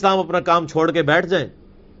 نبی علیہ السلام اپنا کام چھوڑ کے بیٹھ جائیں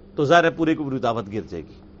تو ظاہر ہے پوری کی پوری دعوت گر جائے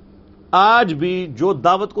گی۔ آج بھی جو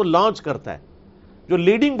دعوت کو لانچ کرتا ہے، جو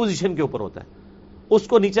لیڈنگ پوزیشن کے اوپر ہوتا ہے، اس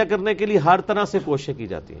کو نیچا کرنے کے لیے ہر طرح سے کوششیں کی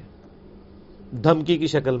جاتی ہیں، دھمکی کی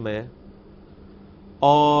شکل میں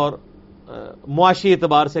اور معاشی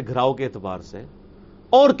اعتبار سے، گھراؤ کے اعتبار سے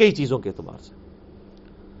اور کئی چیزوں کے اعتبار سے۔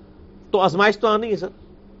 تو آزمائش تو آنی ہے سر۔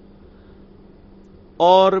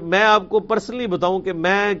 اور میں آپ کو پرسنلی بتاؤں کہ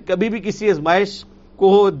میں کبھی بھی کسی آزمائش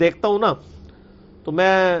کو دیکھتا ہوں نا، تو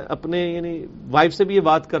میں اپنے یعنی وائف سے بھی یہ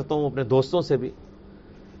بات کرتا ہوں، اپنے دوستوں سے بھی،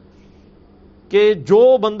 کہ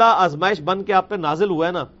جو بندہ آزمائش بن کے آپ پہ نازل ہوا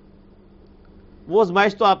ہے نا، وہ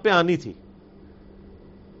آزمائش تو آپ پہ آنی تھی۔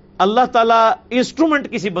 اللہ تعالیٰ انسٹرومنٹ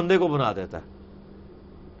کسی بندے کو بنا دیتا ہے۔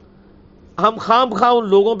 ہم خام خواہ ان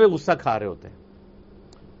لوگوں پہ غصہ کھا رہے ہوتے ہیں۔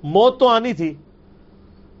 موت تو آنی تھی،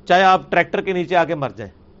 چاہے آپ ٹریکٹر کے نیچے آ کے مر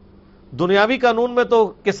جائیں۔ دنیاوی قانون میں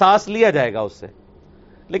تو قصاص لیا جائے گا اس سے،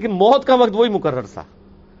 لیکن موت کا وقت وہی مقرر تھا۔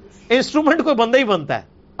 انسٹرومنٹ کوئی بندہ ہی بنتا ہے،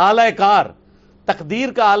 آلہ کار،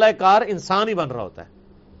 تقدیر کا آلہ کار انسان ہی بن رہا ہوتا ہے۔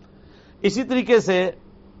 اسی طریقے سے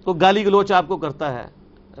کوئی گالی گلوچ آپ کو کرتا ہے،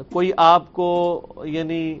 کوئی آپ کو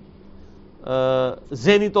یعنی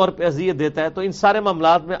ذہنی طور پہ اذیت دیتا ہے، تو ان سارے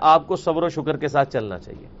معاملات میں آپ کو صبر و شکر کے ساتھ چلنا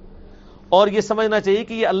چاہیے، اور یہ سمجھنا چاہیے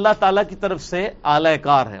کہ یہ اللہ تعالیٰ کی طرف سے آلہ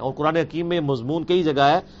کار ہیں۔ اور قرآن حکیم میں یہ مضمون کئی جگہ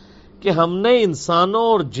ہے کہ ہم نے انسانوں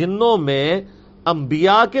اور جنوں میں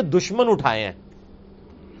انبیاء کے دشمن اٹھائے ہیں،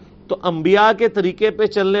 تو انبیاء کے طریقے پہ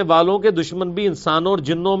چلنے والوں کے دشمن بھی انسانوں اور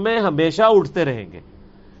جنوں میں ہمیشہ اٹھتے رہیں گے،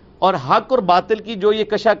 اور حق اور باطل کی جو یہ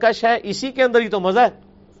کشاکش ہے، اسی کے اندر ہی تو مزہ ہے۔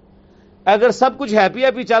 اگر سب کچھ ہیپی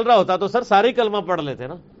ہیپی چل رہا ہوتا تو سر سارے کلمہ پڑھ لیتے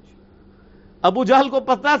نا۔ ابو جہل کو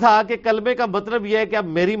پتہ تھا کہ کلمے کا مطلب یہ ہے کہ اب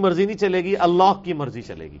میری مرضی نہیں چلے گی، اللہ کی مرضی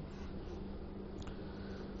چلے گی۔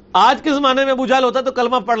 آج کے زمانے میں ابو جہل ہوتا تو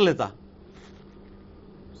کلمہ پڑھ لیتا،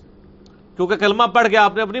 کیونکہ کلمہ پڑھ کے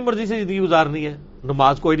آپ نے اپنی مرضی سے زندگی گزارنی ہے،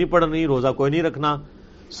 نماز کوئی نہیں پڑھنی، روزہ کوئی نہیں رکھنا،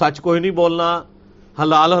 سچ کوئی نہیں بولنا،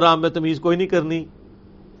 حلال حرام میں تمیز کوئی نہیں کرنی۔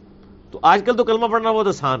 تو آج کل تو کلمہ پڑھنا بہت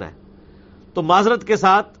آسان ہے۔ تو معذرت کے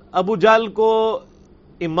ساتھ ابو جہل کو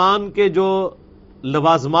ایمان کے جو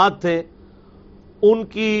لوازمات تھے ان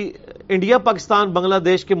کی انڈیا، پاکستان، بنگلہ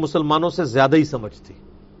دیش کے مسلمانوں سے زیادہ ہی سمجھ تھی۔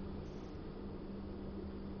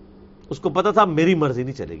 اس کو پتا تھا میری مرضی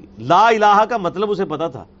نہیں چلے گی۔ لا الہ کا مطلب اسے پتا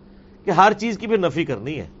تھا کہ ہر چیز کی بھی نفی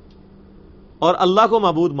کرنی ہے، اور اللہ کو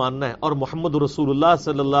معبود ماننا ہے، اور محمد رسول اللہ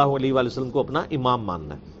صلی اللہ علیہ وآلہ وسلم کو اپنا امام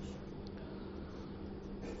ماننا ہے۔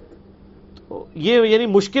 تو یہ یعنی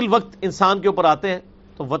مشکل وقت انسان کے اوپر آتے ہیں،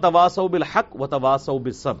 تو وتواصوا بالحق وتواصوا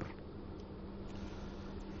بالصبر۔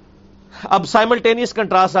 اب سائملٹینیس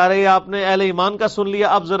کنٹراسٹ آ رہے ہیں، آپ نے اہل ایمان کا سن لیا،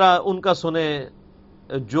 اب ذرا ان کا سنیں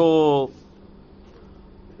جو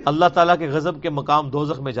اللہ تعالیٰ کے غضب کے مقام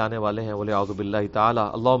دوزخ میں جانے والے ہیں، وَلِعَوْذُ بِاللَّهِ تَعَالَى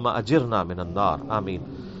اللہم اجرنا من النار، آمین۔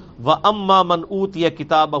 وَأَمَّا مَنْ أُوتِيَ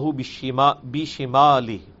كِتَابَهُ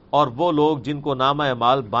بِشِمَالِهِ، اور وہ لوگ جن کو نامہ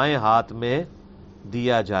اعمال بائیں ہاتھ میں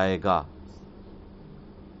دیا جائے گا،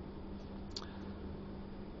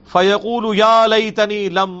 فَيَقُولُ يَا لَيْتَنِي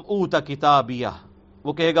لَمْ أُوتَ كِتَابِيَهْ،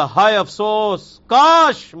 وہ کہے گا ہائے افسوس،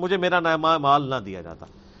 کاش مجھے میرا نامہ اعمال نہ دیا جاتا۔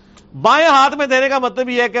 بائیں ہاتھ میں دینے کا مطلب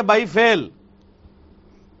یہ ہے کہ بھائی فیل،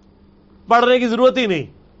 پڑھنے کی ضرورت ہی نہیں۔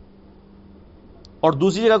 اور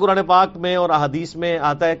دوسری جگہ قرآن پاک میں اور احادیث میں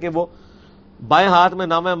آتا ہے کہ وہ بائیں ہاتھ میں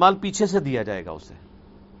نامہ اعمال پیچھے سے دیا جائے گا، اسے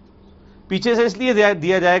پیچھے سے اس لیے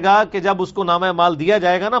دیا جائے گا کہ جب اس کو نامہ اعمال دیا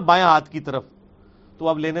جائے گا نا بائیں ہاتھ کی طرف، تو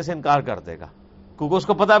اب لینے سے انکار کر دے گا، کیونکہ اس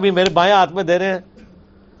کو پتا بھی میرے بائیں ہاتھ میں دے رہے ہیں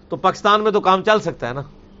تو پاکستان میں تو کام چل سکتا ہے نا،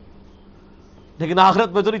 لیکن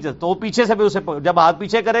آخرت میں تو نہیں چلتا۔ تو وہ پیچھے سے بھی اسے جب ہاتھ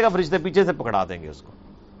پیچھے کرے گا، فرشتے پیچھے سے پکڑا دیں گے اس کو،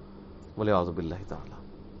 بولے اعوذ باللہ تعالی۔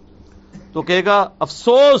 تو کہے گا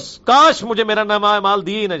افسوس، کاش مجھے میرا نامہ اعمال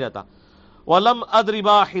دیا ہی نہ جاتا۔ وَلَمْ أَدْرِ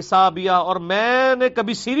مَا حِسَابِيَهْ، اور میں نے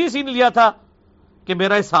کبھی سیریس ہی نہیں لیا تھا کہ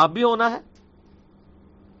میرا حساب بھی ہونا ہے۔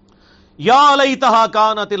 یا لیتہا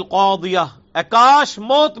کانت القاضیہ، اے کاش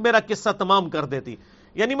موت میرا قصہ تمام کر دیتی،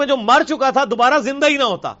 یعنی میں جو مر چکا تھا دوبارہ زندہ ہی نہ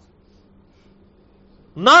ہوتا،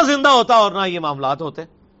 نہ زندہ ہوتا اور نہ یہ معاملات ہوتے۔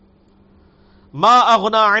 ما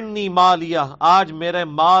اغنا عنی مالیہ، آج میرے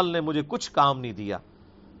مال نے مجھے کچھ کام نہیں دیا۔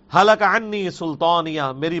 ہلک عنی سلطانیہ،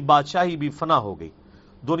 میری بادشاہی بھی فنا ہو گئی۔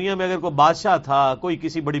 دنیا میں اگر کوئی بادشاہ تھا، کوئی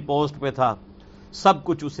کسی بڑی پوسٹ پہ تھا، سب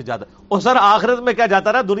کچھ اس سے جاتا ہے. اور سر آخرت میں کیا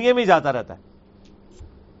جاتا رہا؟ دنیا میں ہی جاتا رہتا ہے.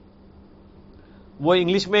 وہ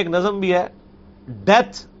انگلش میں ایک نظم بھی ہے،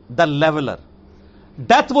 ڈیتھ دا لیولر.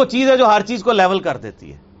 ڈیتھ وہ چیز ہے جو ہر چیز کو لیول کر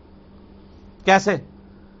دیتی ہے. کیسے؟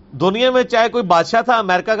 دنیا میں چاہے کوئی بادشاہ تھا،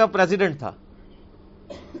 امریکہ کا پریزیڈنٹ تھا،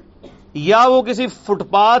 یا وہ کسی فٹ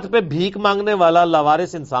پاتھ پہ بھیک مانگنے والا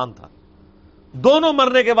لاوارث انسان تھا، دونوں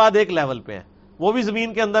مرنے کے بعد ایک لیول پہ ہیں. وہ بھی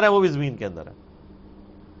زمین کے اندر ہے، وہ بھی زمین کے اندر ہے.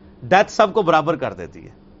 ڈیتھ سب کو برابر کر دیتی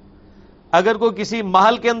ہے. اگر کوئی کسی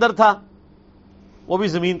محل کے اندر تھا، وہ بھی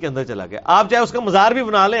زمین کے اندر چلا گیا. آپ چاہے اس کا مزار بھی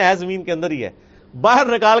بنا لیں، ہے زمین کے اندر ہی ہے، باہر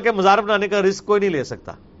نکال کے مزار بنانے کا رسک کوئی نہیں لے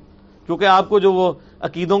سکتا، کیونکہ آپ کو جو وہ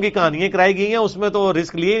عقیدوں کی کہانیاں کرائی گئی ہیں اس میں تو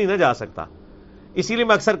رسک لیے نہیں نہ جا سکتا. اسی لیے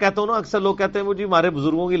میں اکثر کہتا ہوں نا، اکثر لوگ کہتے ہیں وہ جی ہمارے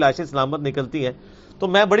بزرگوں کی لاشیں سلامت نکلتی ہیں، تو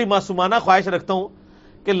میں بڑی معصومانہ خواہش رکھتا ہوں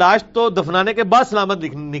کہ لاش تو دفنانے کے بعد سلامت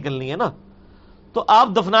نکلنی ہے نا، تو آپ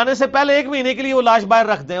دفنانے سے پہلے 1 مہینے کے لیے وہ لاش باہر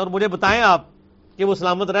رکھ دیں اور مجھے بتائیں آپ کہ وہ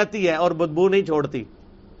سلامت رہتی ہے اور بدبو نہیں چھوڑتی.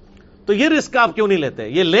 تو یہ رسک آپ کیوں نہیں لیتے؟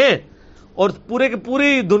 یہ لیں اور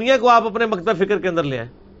پوری دنیا کو آپ اپنے مکتب فکر کے اندر لے آئیں.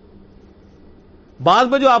 بعد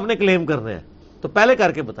میں جو آپ نے کلیم کرنے ہیں تو پہلے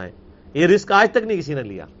کر کے بتائیں. یہ رسک آج تک نہیں کسی نے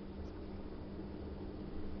لیا.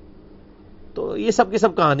 تو یہ سب کی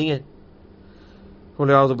سب کہانی ہے.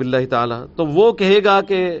 اعوذ باللہ تعالی. تو وہ کہے گا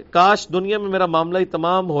کہ کاش دنیا میں میرا معاملہ ہی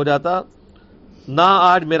تمام ہو جاتا، نہ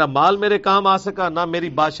آج میرا مال میرے کام آ سکا، نہ میری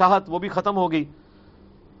بادشاہت، وہ بھی ختم ہو گئی.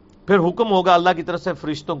 پھر حکم ہوگا اللہ کی طرف سے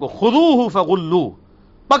فرشتوں کو، خذوہ فغلوہ،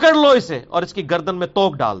 پکڑ لو اسے اور اس کی گردن میں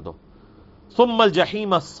توق ڈال دو. ثم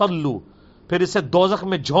الجحیم صلوا، پھر اسے دوزخ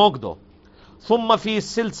میں جھونک دو. ثم فی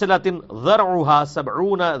سلسلۃ ذرعها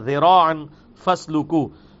 70 ذراعا فاسلکوہ،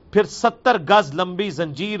 پھر 70 گز لمبی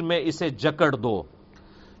زنجیر میں اسے جکڑ دو.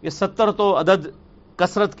 یہ 70 تو عدد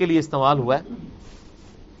کثرت کے لیے استعمال ہوا ہے.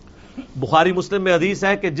 بخاری مسلم میں حدیث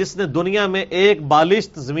ہے کہ جس نے دنیا میں ایک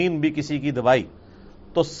بالشت زمین بھی کسی کی دبائی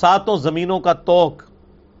تو 7 زمینوں کا توق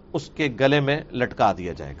اس کے گلے میں لٹکا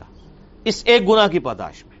دیا جائے گا اس ایک گناہ کی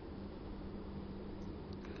پاداش میں.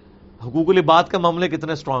 حقوق العباد کا معاملے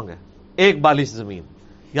کتنے سٹرانگ ہے. ایک بالشت زمین،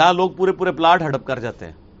 یہاں لوگ پورے پلاٹ ہڑپ کر جاتے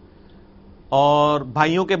ہیں اور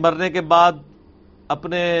بھائیوں کے مرنے کے بعد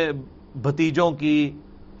اپنے بھتیجوں کی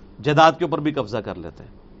جائیداد کے اوپر بھی قبضہ کر لیتے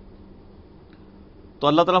ہیں. تو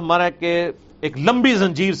اللہ تعالیٰ ہمارا ہے کہ ایک لمبی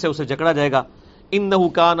زنجیر سے اسے جکڑا جائے گا. انہ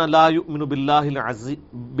کان لا یؤمن باللہ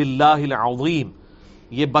العظیم،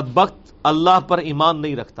 یہ بدبخت اللہ پر ایمان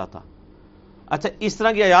نہیں رکھتا تھا. اچھا اس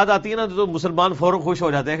طرح کی آیات آتی ہے نا تو مسلمان فوراً خوش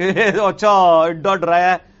ہو جاتے ہیں کہ اچھا ایڈا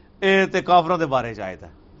ڈرایا اے تے کافروں دے بارے چ آیت ہے،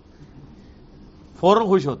 فوراً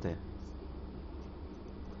خوش ہوتے ہیں.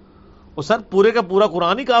 اور سر پورے کا پورا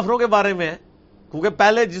قرآن ہی کافروں کے بارے میں ہے، کیونکہ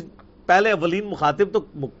پہلے اولین مخاطب تو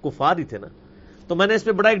کفار ہی تھے نا. تو میں نے اس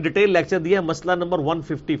پہ بڑا ایک ڈیٹیل لیکچر دیا ہے، مسئلہ نمبر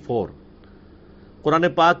 154، قرآن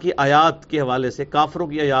پاک کی آیات کے حوالے سے کافروں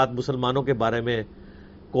کی آیات مسلمانوں کے بارے میں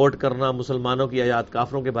کوٹ کرنا، مسلمانوں کی آیات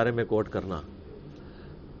کافروں کے بارے میں کوٹ کرنا.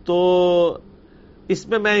 تو اس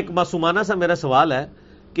میں ایک معصومانہ سا میرا سوال ہے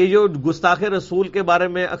کہ جو گستاخ رسول کے بارے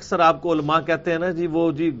میں اکثر آپ کو علماء کہتے ہیں نا جی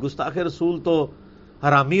وہ جی گستاخ رسول تو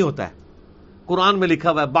حرامی ہوتا ہے، قرآن میں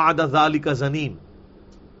لکھا ہوا ہے بعد ذالک زنیم.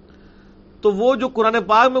 تو وہ جو قرآن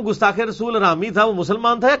پاک میں گستاخ رسول حرامی تھا وہ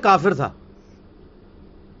مسلمان تھا یا کافر تھا؟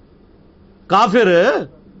 کافر،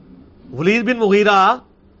 ولید بن مغیرہ.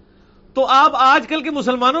 تو آپ آج کل کے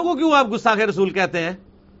مسلمانوں کو کیوں آپ گستاخ رسول کہتے ہیں؟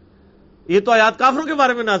 یہ تو آیات کافروں کے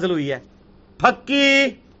بارے میں نازل ہوئی ہے. پھکی.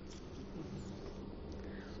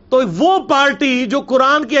 تو وہ پارٹی جو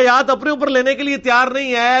قرآن کی آیات اپنے اوپر لینے کے لیے تیار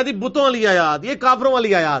نہیں ہے، بتوں والی آیات، یہ کافروں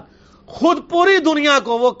والی آیات، خود پوری دنیا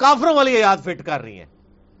کو وہ کافروں والی آیات فٹ کر رہی ہیں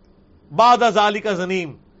بعد ذالک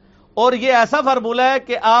زنیم. اور یہ ایسا فارمولہ ہے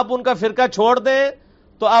کہ آپ ان کا فرقہ چھوڑ دیں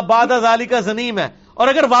تو آپ بعد ذالک زنیم ہے، اور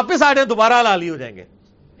اگر واپس آ جائیں دوبارہ حلالی ہو جائیں گے،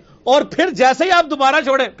 اور پھر جیسے ہی آپ دوبارہ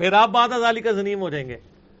چھوڑیں پھر آپ بعد ذالک زنیم ہو جائیں گے.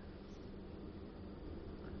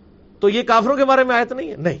 تو یہ کافروں کے بارے میں آیت نہیں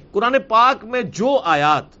ہے. نہیں، قرآن پاک میں جو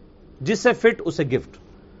آیات جس سے فٹ اسے گفٹ،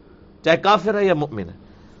 چاہے کافر ہے یا مومن ہے.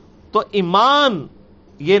 تو ایمان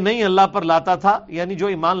یہ نہیں اللہ پر لاتا تھا، یعنی جو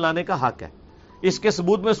ایمان لانے کا حق ہے. اس کے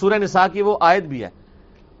ثبوت میں سورہ نساء کی وہ آیت بھی ہے،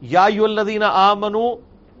 یا ایھا الذین آمنوا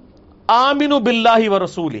آمنوا باللہ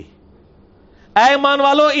ورسولہ، اے ایمان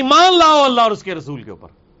والو ایمان لاؤ اللہ اور اس کے رسول کے اوپر.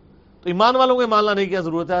 تو ایمان والوں کو ایمان لانے کی کیا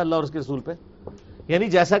ضرورت ہے اللہ اور اس کے رسول پہ؟ یعنی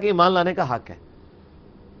جیسا کہ ایمان لانے کا حق ہے،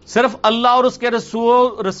 صرف اللہ اور اس کے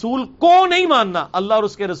رسول کو نہیں ماننا، اللہ اور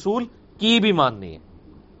اس کے رسول کی بھی ماننی ہے.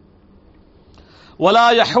 ولا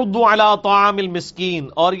يحض على طعام المسکین،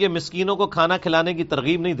 اور یہ مسکینوں کو کھانا کھلانے کی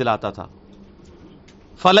ترغیب نہیں دلاتا تھا.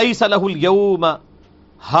 فلیس له اليوم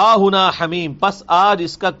ہاہنا حمیم، پس آج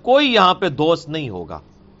اس کا کوئی یہاں پہ دوست نہیں ہوگا.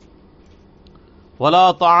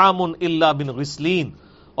 ولا طعام الا من غسلین،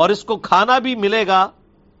 اور اس کو کھانا بھی ملے گا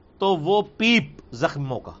تو وہ پیپ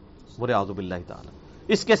زخموں کا، والعیاذ باللہ تعالی،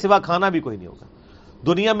 اس کے سوا کھانا بھی کوئی نہیں ہوگا۔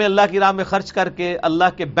 دنیا میں اللہ کی راہ میں خرچ کر کے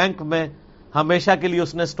اللہ کے بینک میں ہمیشہ کے لیے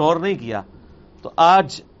اس نے سٹور نہیں کیا، تو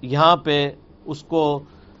آج یہاں پہ اس کو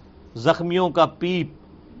زخمیوں کا پیپ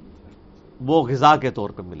وہ غذا کے طور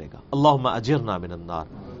پہ ملے گا۔ اللہم اجرنا من النار۔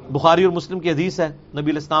 بخاری اور مسلم کی حدیث ہے،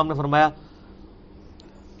 نبی علیہ السلام نے فرمایا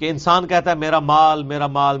کہ انسان کہتا ہے میرا مال میرا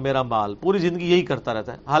مال میرا مال، پوری زندگی یہی کرتا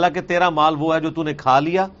رہتا ہے، حالانکہ تیرا مال وہ ہے جو تو نے کھا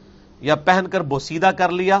لیا یا پہن کر بوسیدہ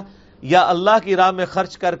کر لیا یا اللہ کی راہ میں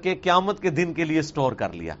خرچ کر کے قیامت کے دن کے لیے سٹور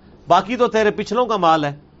کر لیا، باقی تو تیرے پچھلوں کا مال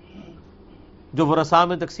ہے جو ورثاء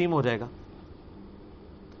میں تقسیم ہو جائے گا۔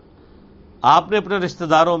 آپ نے اپنے رشتہ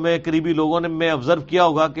داروں میں قریبی لوگوں نے میں آبزرو کیا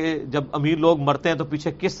ہوگا کہ جب امیر لوگ مرتے ہیں تو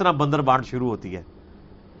پیچھے کس طرح بندر بانٹ شروع ہوتی ہے،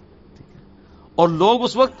 اور لوگ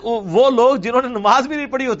اس وقت وہ لوگ جنہوں نے نماز بھی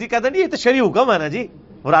نہیں پڑھی ہوتی کہتے ہیں یہ تو شرعی حکم ہے نا جی،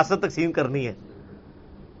 وراثت تقسیم کرنی ہے،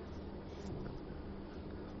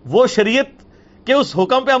 وہ شریعت کہ اس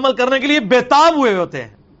حکم پہ عمل کرنے کے لیے بےتاب ہوئے ہوتے ہیں،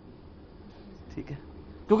 ٹھیک ہے،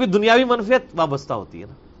 کیونکہ دنیاوی منفعت وابستہ ہوتی ہے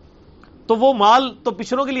نا، تو وہ مال تو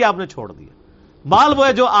پچھلوں کے لیے آپ نے چھوڑ دیا، مال وہ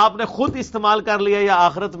ہے جو آپ نے خود استعمال کر لیا یا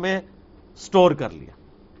آخرت میں سٹور کر لیا،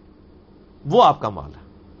 وہ آپ کا مال ہے۔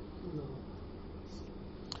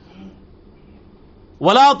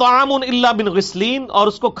 ولا طعام الا من غسلین، اور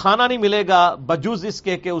اس کو کھانا نہیں ملے گا بجوز اس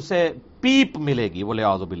کے کہ اسے پیپ ملے گی،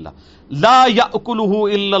 والعیاذ باللہ، لا یاکلہ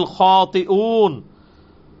الا الخاطئون،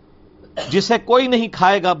 جسے کوئی نہیں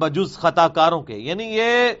کھائے گا بجوز خطا کاروں کے، یعنی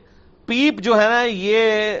یہ پیپ جو ہے نا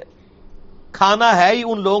یہ کھانا ہے ہی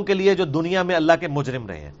ان لوگوں کے لیے جو دنیا میں اللہ کے مجرم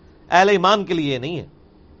رہے ہیں، اہل ایمان کے لیے نہیں ہے۔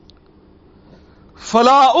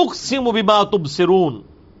 فلا اقسم بما تبصرون،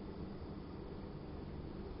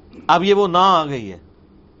 اب یہ وہ نہ آ گئی ہے،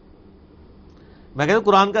 میں کہتا ہوں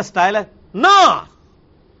قرآن کا سٹائل ہے نہ،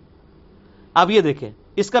 اب یہ دیکھیں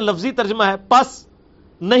اس کا لفظی ترجمہ ہے پس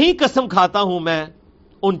نہیں قسم کھاتا ہوں میں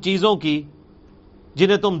ان چیزوں کی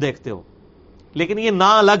جنہیں تم دیکھتے ہو، لیکن یہ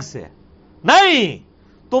نہ الگ سے ہے، نہیں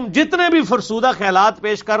تم جتنے بھی فرسودہ خیالات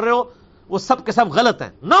پیش کر رہے ہو وہ سب کے سب غلط ہیں،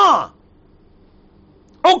 نہ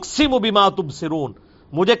اقسم بما تبصرون،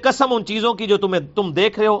 مجھے قسم ان چیزوں کی جو تم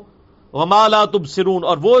دیکھ رہے ہو، وما لا تبصرون،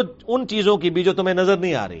 اور وہ ان چیزوں کی بھی جو تمہیں نظر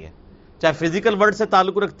نہیں آ رہی ہے، چاہے فزیکل ورلڈ سے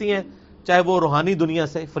تعلق رکھتی ہیں چاہے وہ روحانی دنیا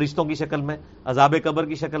سے، فرشتوں کی شکل میں، عذاب قبر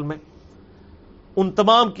کی شکل میں، ان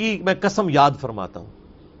تمام کی میں قسم یاد فرماتا ہوں۔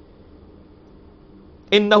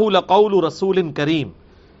 انہ لقول رسول کریم،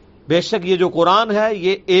 بے شک یہ جو قرآن ہے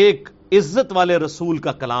یہ ایک عزت والے رسول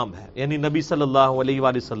کا کلام ہے، یعنی نبی صلی اللہ علیہ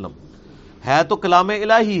وآلہ وسلم ہے، تو کلام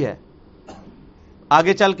الہی ہے،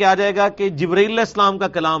 آگے چل کے آ جائے گا کہ جبرائیل علیہ السلام کا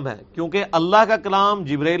کلام ہے، کیونکہ اللہ کا کلام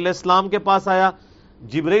جبرائیل علیہ السلام کے پاس آیا،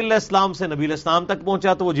 جبرائیل علیہ السلام سے نبی علیہ السلام تک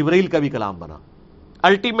پہنچا تو وہ جبرائیل کا بھی کلام بنا۔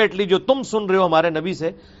 الٹیمیٹلی جو تم سن رہے ہو ہمارے نبی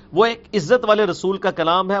سے وہ ایک عزت والے رسول کا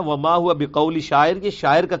کلام ہے، وما ہوا بقول شاعر، یہ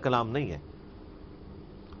شاعر کا کلام نہیں ہے،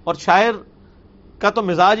 اور شاعر کا تو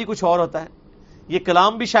مزاج ہی کچھ اور ہوتا ہے، یہ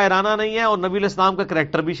کلام بھی شاعرانہ نہیں ہے اور نبی علیہ السلام کا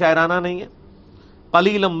کریکٹر بھی شاعرانہ نہیں ہے۔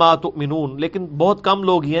 قلیلا ما تؤمنون، لیکن بہت کم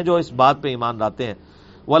لوگ ہی ہیں جو اس بات پہ ایمان لاتے ہیں۔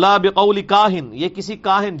 ولا بقول کاہن، یہ کسی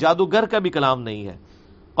کاہن جادوگر کا بھی کلام نہیں ہے۔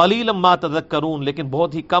 قلیلا ما تذکرون، لیکن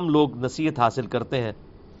بہت ہی کم لوگ نصیحت حاصل کرتے ہیں۔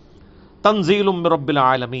 تنزیل من رب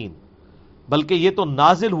العالمین، بلکہ یہ تو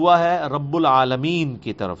نازل ہوا ہے رب العالمین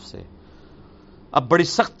کی طرف سے۔ اب بڑی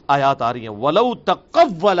سخت آیات آ رہی ہیں، وَلَوْ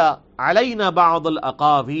تَقَوَّلَ عَلَيْنَا بَعْضَ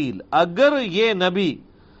الْأَقَاوِيلِ، اگر یہ نبی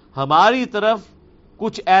ہماری طرف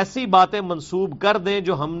کچھ ایسی باتیں منسوب کر دیں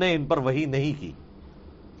جو ہم نے ان پر وحی نہیں کی،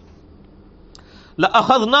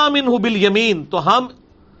 لَأَخَذْنَا مِنْهُ بِالْيَمِينِ، تو ہم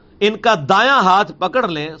ان کا دایاں ہاتھ پکڑ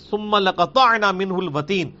لیں، ثُمَّ لَقَطَعْنَا مِنْهُ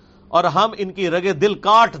الْوَتِينَ، اور ہم ان کی رگے دل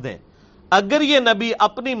کاٹ دیں۔ اگر یہ نبی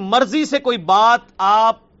اپنی مرضی سے کوئی بات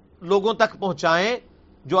آپ لوگوں تک پہنچائیں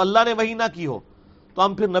جو اللہ نے وحی نہ کی ہو تو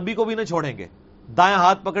ہم پھر نبی کو بھی نہ چھوڑیں گے، دائیں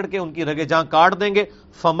ہاتھ پکڑ کے ان کی رگے جہاں کاٹ دیں گے۔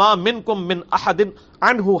 فما منکم من احد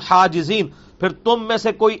عنہ حاجزین، پھر تم میں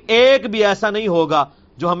سے کوئی ایک بھی ایسا نہیں ہوگا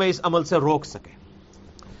جو ہمیں اس عمل سے روک سکے۔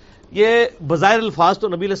 یہ بظاہر الفاظ تو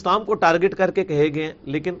نبی علیہ السلام کو ٹارگٹ کر کے کہے گئے ہیں،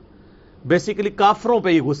 لیکن بیسیکلی کافروں پہ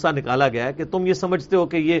یہ غصہ نکالا گیا ہے کہ تم یہ سمجھتے ہو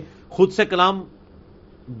کہ یہ خود سے کلام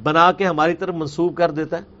بنا کے ہماری طرف منسوب کر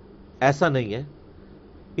دیتا ہے، ایسا نہیں ہے،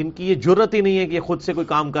 ان کی یہ جرت ہی نہیں ہے کہ یہ خود سے کوئی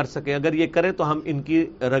کام کر سکے، اگر یہ کرے تو ہم ان کی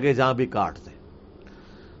رگے جہاں بھی کاٹ دیں۔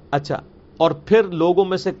 اچھا، اور پھر لوگوں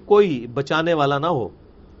میں سے کوئی بچانے والا نہ ہو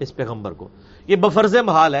اس پیغمبر کو، یہ بفرض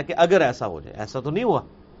محال ہے کہ اگر ایسا ہو جائے، ایسا تو نہیں ہوا۔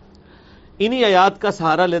 انہی آیات کا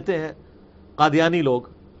سہارا لیتے ہیں قادیانی لوگ،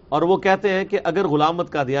 اور وہ کہتے ہیں کہ اگر غلام احمد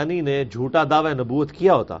قادیانی نے جھوٹا دعوی نبوت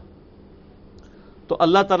کیا ہوتا تو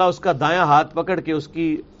اللہ تعالیٰ اس کا دایاں ہاتھ پکڑ کے اس کی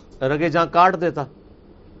رگے جاں کاٹ دیتا.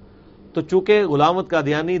 تو چونکہ غلام احمد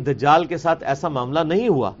قادیانی دجال کے ساتھ ایسا معاملہ نہیں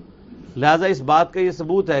ہوا، لہذا اس بات کا یہ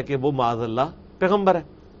ثبوت ہے کہ وہ معاذ اللہ پیغمبر ہے.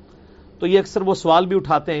 تو یہ اکثر وہ سوال بھی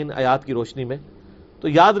اٹھاتے ہیں ان آیات کی روشنی میں. تو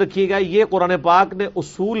یاد رکھیے گا، یہ قرآن پاک نے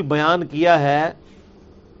اصول بیان کیا ہے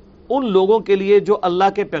ان لوگوں کے لیے جو اللہ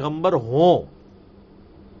کے پیغمبر ہوں.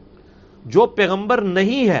 جو پیغمبر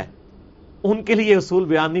نہیں ہے ان کے لیے اصول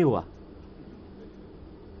بیان نہیں ہوا،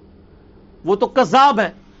 وہ تو کذاب ہیں.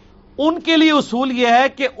 ان کے لیے اصول یہ ہے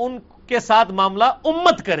کہ ان کے ساتھ معاملہ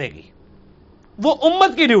امت کرے گی، وہ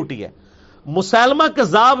امت کی ڈیوٹی ہے. مسلمہ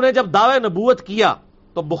کذاب نے جب دعوی نبوت کیا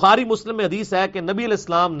تو بخاری مسلم میں حدیث ہے کہ نبی علیہ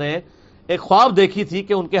السلام نے ایک خواب دیکھی تھی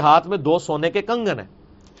کہ ان کے ہاتھ میں 2 سونے کے کنگن ہیں،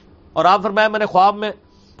 اور آپ فرمایا میں نے خواب میں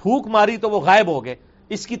پھونک ماری تو وہ غائب ہو گئے.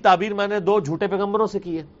 اس کی تعبیر میں نے 2 جھوٹے پیغمبروں سے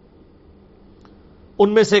کی ہے. ان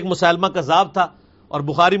میں سے ایک مسلمہ کذاب تھا، اور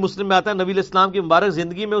بخاری مسلم میں آتا ہے نبی علیہ السلام کی مبارک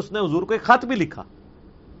زندگی میں اس نے حضور کو ایک خط بھی لکھا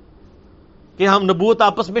کہ ہم نبوت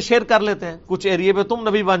آپس میں شیئر کر لیتے ہیں، کچھ ایریے پہ تم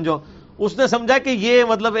نبی بن جاؤ. اس نے سمجھا کہ یہ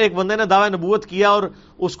مطلب ایک بندے نے دعوی نبوت کیا اور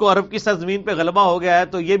اس کو عرب کی سرزمین پہ غلبہ ہو گیا ہے،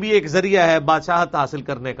 تو یہ بھی ایک ذریعہ ہے بادشاہت حاصل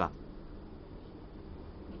کرنے کا.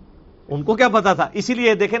 ان کو کیا پتا تھا؟ اسی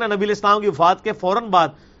لیے دیکھیں نا، نبی علیہ السلام کی وفات کے فوراً بعد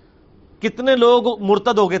کتنے لوگ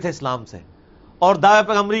مرتد ہو گئے تھے اسلام سے، اور دعوی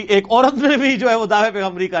پیغمبری ایک عورت نے بھی جو ہے وہ دعوی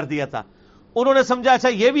پیغمبری کر دیا تھا. انہوں نے سمجھا اچھا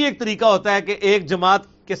یہ بھی ایک طریقہ ہوتا ہے کہ ایک جماعت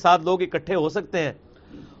کے ساتھ لوگ اکٹھے ہو سکتے ہیں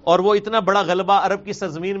اور وہ اتنا بڑا غلبہ عرب کی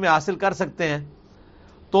سرزمین میں حاصل کر سکتے ہیں،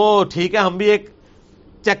 تو ٹھیک ہے ہم بھی ایک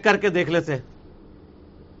چیک کر کے دیکھ لیتے ہیں.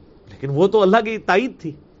 لیکن وہ تو اللہ کی تائید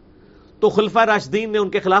تھی. تو خلفائے راشدین نے ان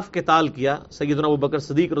کے خلاف قتال کیا، سیدنا ابوبکر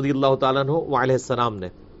صدیق رضی اللہ تعالیٰ عنہ وعلیہ السلام نے.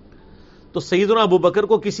 تو سیدنا ابوبکر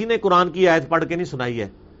کو کسی نے قرآن کی آیت پڑھ کے نہیں سنائی ہے.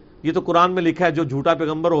 یہ تو قرآن میں لکھا ہے جو جھوٹا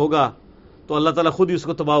پیغمبر ہوگا تو اللہ تعالیٰ خود ہی اس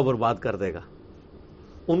کو تباہ و برباد کر دے گا.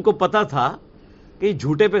 ان کو پتا تھا کہ یہ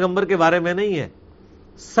جھوٹے پیغمبر کے بارے میں نہیں ہے،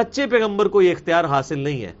 سچے پیغمبر کو یہ اختیار حاصل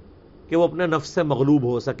نہیں ہے کہ وہ اپنے نفس سے مغلوب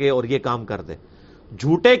ہو سکے اور یہ کام کر دے.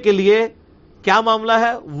 جھوٹے کے لیے کیا معاملہ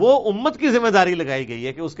ہے، وہ امت کی ذمہ داری لگائی گئی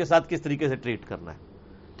ہے کہ اس کے ساتھ کس طریقے سے ٹریٹ کرنا ہے.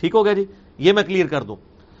 ٹھیک ہو گیا جی، یہ میں کلیئر کر دوں.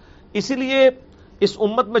 اسی لیے اس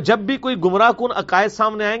امت میں جب بھی کوئی گمراہ کن عقائد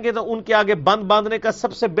سامنے آئیں گے تو ان کے آگے بند باندھنے کا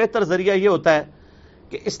سب سے بہتر ذریعہ یہ ہوتا ہے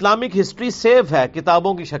کہ اسلامک ہسٹری سیف ہے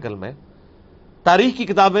کتابوں کی شکل میں. تاریخ کی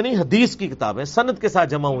کتابیں نہیں، حدیث کی کتابیں سند کے ساتھ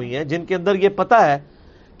جمع ہوئی ہیں، جن کے اندر یہ پتا ہے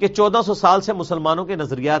کہ 1400 سال سے مسلمانوں کے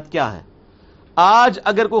نظریات کیا ہیں. آج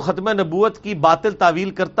اگر کوئی ختم نبوت کی باطل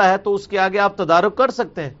تعویل کرتا ہے تو اس کے آگے آپ تدارک کر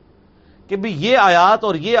سکتے ہیں کہ بھی یہ آیات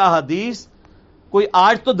اور یہ احادیث کوئی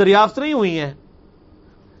آج تو دریافت نہیں ہوئی ہیں،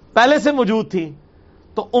 پہلے سے موجود تھی.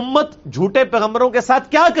 تو امت جھوٹے پیغمبروں کے ساتھ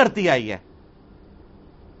کیا کرتی آئی ہے.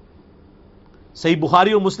 صحیح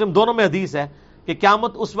بخاری اور مسلم دونوں میں حدیث ہے کہ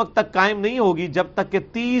قیامت اس وقت تک قائم نہیں ہوگی جب تک کہ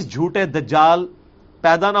 30 جھوٹے دجال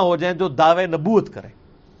پیدا نہ ہو جائیں جو دعوے نبوت کریں.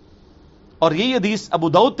 اور یہی حدیث ابو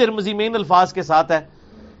داؤد ترمذی میں ان الفاظ کے ساتھ ہے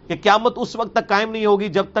کہ قیامت اس وقت تک قائم نہیں ہوگی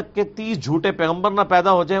جب تک کہ 30 جھوٹے پیغمبر نہ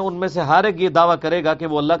پیدا ہو جائیں، ان میں سے ہر ایک یہ دعویٰ کرے گا کہ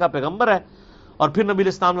وہ اللہ کا پیغمبر ہے. اور پھر نبی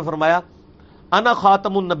علیہ السلام نے فرمایا انا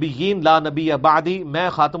خاتم النبیین لا نبی بعدی، میں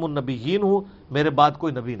خاتم النبیین ہوں، میرے بعد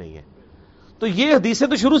کوئی نبی نہیں ہے. تو یہ حدیثیں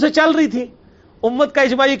تو شروع سے چل رہی تھی، امت کا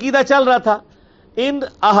اجماعی عقیدہ چل رہا تھا. ان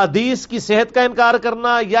احادیث کی صحت کا انکار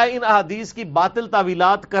کرنا یا ان احادیث کی باطل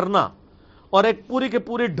تعویلات کرنا اور ایک پوری کے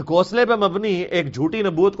پوری ڈھکوسلے پہ مبنی ایک جھوٹی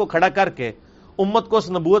نبوت کو کھڑا کر کے امت کو اس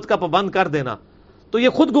نبوت کا پابند کر دینا، تو یہ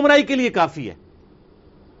خود گمراہی کے لیے کافی ہے.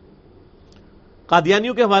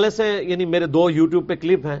 قادیانیوں کے حوالے سے یعنی میرے 2 یوٹیوب پہ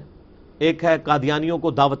کلپ ہیں. ایک ہے قادیانیوں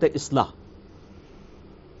کو دعوت اصلاح،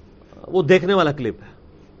 وہ دیکھنے والا کلپ ہے.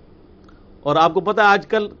 اور آپ کو پتا ہے آج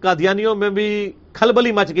کل قادیانیوں میں بھی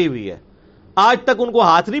کھلبلی مچ گئی ہوئی ہے. آج تک ان کو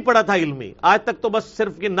ہاتھ نہیں پڑا تھا علمی، آج تک تو بس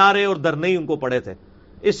صرف یہ نعرے اور دھرنے ہی ان کو پڑے تھے،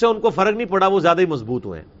 اس سے ان کو فرق نہیں پڑا، وہ زیادہ ہی مضبوط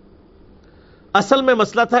ہوئے. اصل میں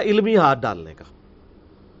مسئلہ تھا علمی ہاتھ ڈالنے کا.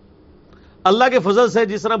 اللہ کے فضل سے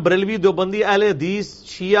جس طرح بریلوی، دیوبندی، اہل حدیث،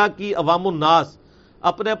 شیعہ کی عوام الناس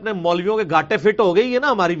اپنے اپنے مولویوں کے گاٹے فٹ ہو گئی ہے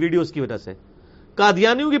نا ہماری ویڈیوز کی وجہ سے،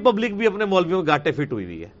 قادیانیوں کی پبلک بھی اپنے مولویوں کے گاٹے فٹ ہوئی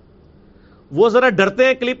ہوئی ہے. وہ ذرا ڈرتے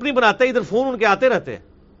ہیں، کلپ نہیں بناتے، ادھر فون ان کے آتے رہتے ہیں،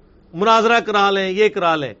 مناظرہ کرا لیں، یہ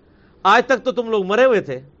کرا لیں. آج تک تو تم لوگ مرے ہوئے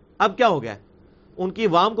تھے، اب کیا ہو گیا؟ ان کی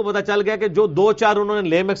عوام کو پتا چل گیا کہ جو 2-4 انہوں نے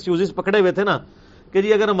لیم ایکسکیوزز پکڑے ہوئے تھے نا کہ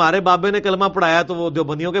جی اگر ہمارے بابے نے کلمہ پڑھایا تو وہ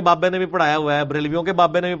دیوبندیوں کے بابے نے بھی پڑھایا ہوا ہے، بریلویوں کے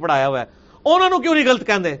بابے نے بھی پڑھایا ہوا ہے، انہوں نے کیوں نہیں غلط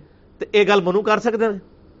کہندے؟ تو ایک گل منو کر سکتے ہیں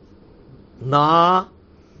نا.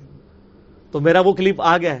 تو میرا وہ کلپ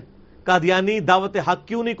آ گیا ہے، قادیانی دعوت حق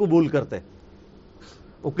کیوں نہیں قبول کرتے.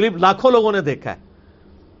 وہ کلپ لاکھوں لوگوں نے دیکھا ہے.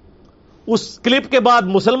 اس کلپ کے بعد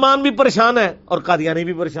مسلمان بھی پریشان ہے اور قادیانی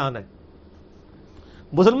بھی پریشان ہے.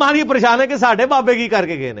 مسلمان یہ پریشان ہے کہ ساڈے بابے کی کر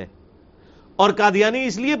کے گئے نے، اور قادیانی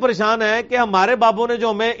اس لیے پریشان ہے کہ ہمارے بابوں نے جو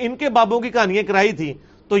ہمیں ان کے بابوں کی کہانیاں کرائی تھی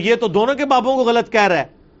تو یہ تو دونوں کے بابوں کو غلط کہہ رہا ہے،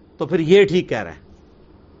 تو پھر یہ ٹھیک کہہ رہا ہے.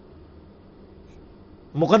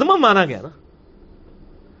 مقدمہ مانا گیا نا.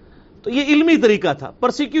 تو یہ علمی طریقہ تھا.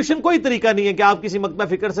 پرسیکیوشن کوئی طریقہ نہیں ہے کہ آپ کسی مکتبہ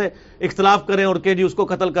فکر سے اختلاف کریں اور کہ جی اس کو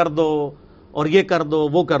قتل کر دو اور یہ کر دو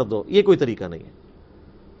وہ کر دو، یہ کوئی طریقہ نہیں ہے.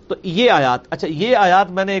 تو یہ آیات، اچھا یہ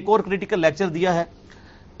آیات میں نے ایک اور کریٹیکل لیکچر دیا ہے،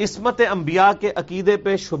 عصمت انبیاء کے عقیدے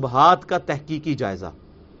پہ شبہات کا تحقیقی جائزہ،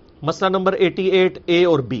 مسئلہ نمبر 88 A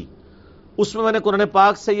اور B. اس میں نے قرآن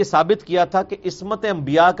پاک سے یہ ثابت کیا تھا کہ عصمت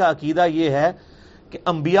انبیاء کا عقیدہ یہ ہے کہ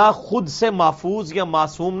انبیاء خود سے محفوظ یا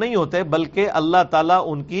معصوم نہیں ہوتے، بلکہ اللہ تعالیٰ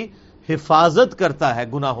ان کی حفاظت کرتا ہے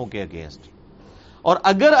گناہوں کے اگینسٹ. اور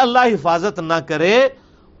اگر اللہ حفاظت نہ کرے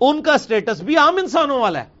ان کا سٹیٹس بھی عام انسانوں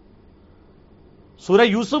والا ہے. سورہ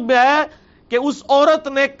یوسف میں آیا کہ اس عورت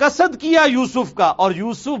نے قصد کیا یوسف کا، اور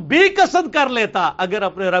یوسف بھی قصد کر لیتا اگر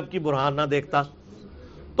اپنے رب کی برہان نہ دیکھتا.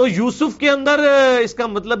 تو یوسف کے اندر اس کا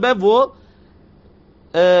مطلب ہے وہ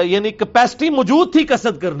یعنی کیپیسٹی موجود تھی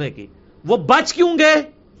قصد کرنے کی، وہ بچ کیوں گئے؟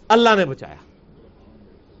 اللہ نے بچایا.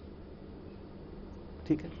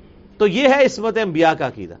 ٹھیک ہے، تو یہ ہے عصمت انبیاء کا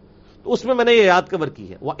عقیدہ. تو اس میں نے یہ یاد کور کی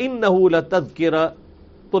ہے، وَإِنَّهُ لَتَذْكِرَةٌ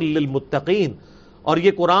لِّلْمُتَّقِينَ، اور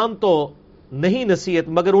یہ قرآن تو نہیں نصیحت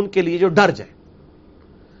مگر ان کے لیے جو ڈر جائے.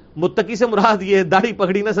 متقی سے مراد یہ داڑھی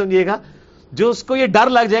پگڑی نہ سمجھیے گا، جو اس کو یہ ڈر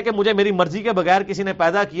لگ جائے کہ مجھے میری مرضی کے بغیر کسی نے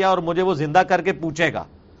پیدا کیا اور مجھے وہ زندہ کر کے پوچھے گا،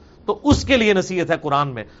 تو اس کے لیے نصیحت ہے قرآن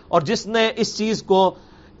میں. اور جس نے اس چیز کو،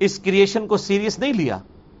 اس کریشن کو سیریس نہیں لیا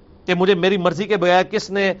کہ مجھے میری مرضی کے بغیر کس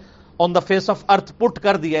نے آن دا فیس آف ارتھ پٹ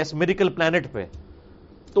کر دیا اس میریکل پلانٹ پہ،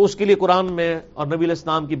 تو اس کے لیے قرآن میں اور نبی علیہ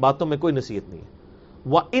السلام کی باتوں میں کوئی نصیحت نہیں ہے.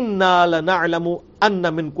 وَإِنَّا لَنَعْلَمُ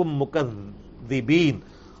أَنَّ مِنْكُمْ مُكَذِّبِينَ،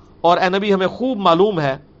 اور اے نبی ہمیں خوب معلوم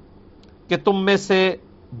ہے کہ تم میں سے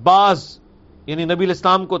بعض، یعنی نبی علیہ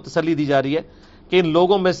السلام کو تسلی دی جا رہی ہے کہ ان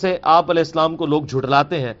لوگوں میں سے آپ علیہ السلام کو لوگ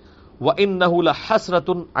جھٹلاتے ہیں. وَإِنَّهُ لَحَسْرَةٌ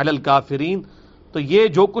عَلَى الْكَافِرِينَ، تو یہ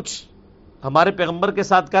جو کچھ ہمارے پیغمبر کے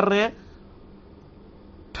ساتھ کر رہے ہیں،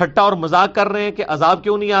 ٹھٹا اور مذاق کر رہے ہیں کہ عذاب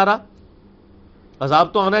کیوں نہیں آ رہا،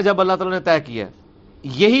 عذاب تو آنا ہے جب اللہ تعالیٰ نے طے کیا ہے.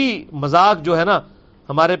 یہی مذاق جو ہے نا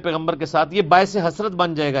ہمارے پیغمبر کے ساتھ، یہ باعث حسرت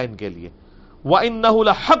بن جائے گا ان کے لیے. وَإِنَّهُ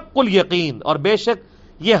لَحَقُّ الْيَقِينِ، اور بے شک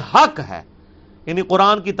یہ حق ہے، یعنی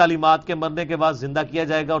قرآن کی تعلیمات کے مرنے کے بعد زندہ کیا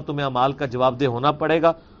جائے گا اور تمہیں اعمال کا جواب دہ ہونا پڑے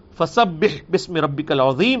گا. فَسَبِّحْ بِاسْمِ رَبِّكَ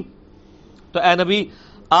الْعَظِيمِ، تو اے نبی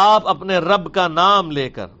آپ اپنے رب کا نام لے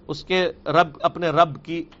کر اس کے اپنے رب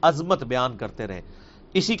کی عظمت بیان کرتے رہیں.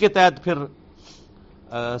 اسی کے تحت پھر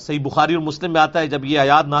صحیح بخاری اور مسلم میں آتا ہے جب یہ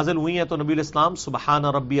آیات نازل ہوئی ہیں تو نبی علیہ السلام سبحان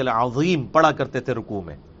ربی العظیم پڑھا کرتے تھے رکوع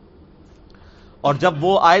میں، اور جب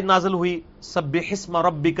وہ آیت نازل ہوئی سبح اسم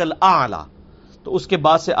ربک الاعلی، تو اس کے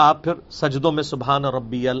بعد سے آپ پھر سجدوں میں سبحان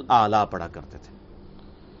ربی الاعلی پڑھا کرتے تھے.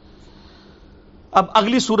 اب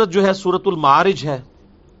اگلی سورت جو ہے سورۃ المعارج ہے،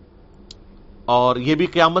 اور یہ بھی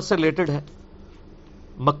قیامت سے ریلیٹڈ ہے،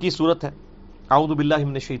 مکی سورت ہے. اعوذ باللہ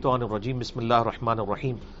من الشیطان الرجیم، بسم اللہ الرحمن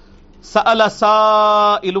الرحیم. سأل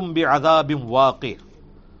سائل بعذاب واقع،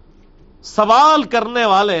 سوال کرنے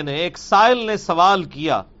والے نے، ایک سائل نے سوال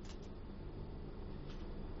کیا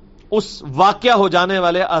اس واقعہ ہو جانے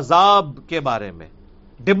والے عذاب کے بارے میں،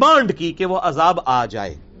 ڈیمانڈ کی کہ وہ عذاب آ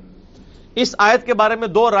جائے. اس آیت کے بارے میں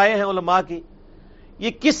دو رائے ہیں علماء کی. یہ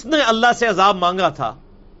کس نے اللہ سے عذاب مانگا تھا؟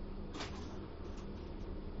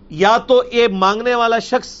 یا تو یہ مانگنے والا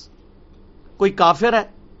شخص کوئی کافر ہے،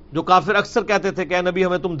 جو کافر اکثر کہتے تھے کہ اے نبی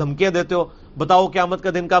ہمیں تم دھمکیاں دیتے ہو، بتاؤ قیامت کا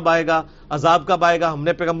دن کب آئے گا، عذاب کب آئے گا، ہم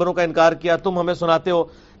نے پیغمبروں کا انکار کیا، تم ہمیں سناتے ہو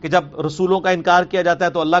کہ جب رسولوں کا انکار کیا جاتا ہے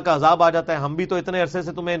تو اللہ کا عذاب آ جاتا ہے، ہم بھی تو اتنے عرصے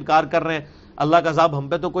سے تمہیں انکار کر رہے ہیں، اللہ کا عذاب ہم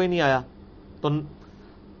پہ تو کوئی نہیں آیا.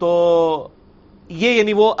 تو یہ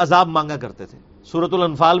یعنی وہ عذاب مانگا کرتے تھے. سورۃ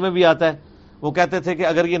الانفال میں بھی آتا ہے، وہ کہتے تھے کہ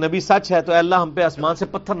اگر یہ نبی سچ ہے تو اے اللہ ہم پہ آسمان سے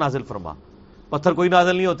پتھر نازل فرما. پتھر کوئی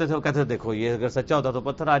نازل نہیں ہوتے تھے، وہ کہتے تھے دیکھو یہ اگر سچا ہوتا تو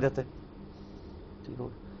پتھر آ جاتے. ٹھیک ہو،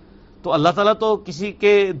 تو اللہ تعالیٰ تو کسی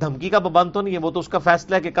کے دھمکی کا پابند تو نہیں ہے، وہ تو اس کا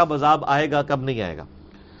فیصلہ ہے کہ کب عذاب آئے گا کب نہیں آئے گا.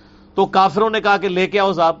 تو کافروں نے کہا کہ لے کے آؤ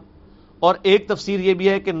عذاب. اور ایک تفسیر یہ بھی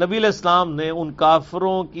ہے کہ نبی علیہ السلام نے ان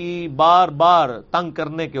کافروں کی بار بار تنگ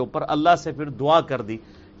کرنے کے اوپر اللہ سے پھر دعا کر دی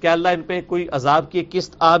کہ اللہ ان پہ کوئی عذاب کی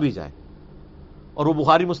قسط آ بھی جائے. اور وہ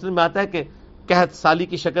بخاری مسلم میں آتا ہے کہ قحط سالی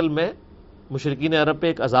کی شکل میں مشرکین عرب پہ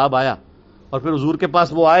ایک عذاب آیا، اور پھر حضور کے پاس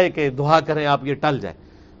وہ آئے کہ دعا کریں آپ یہ ٹل جائے.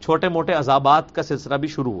 چھوٹے موٹے عذابات کا سلسلہ بھی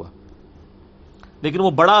شروع ہوا، لیکن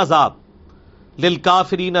وہ بڑا عذاب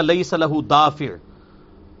للکافرین لیس لہ دافع،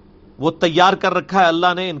 وہ تیار کر رکھا ہے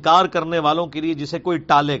اللہ نے انکار کرنے والوں کے لیے جسے کوئی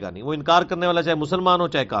ٹالے گا نہیں. وہ انکار کرنے والا چاہے مسلمان ہو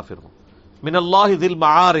چاہے کافر ہو. من اللہ ذی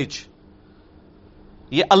المعارج،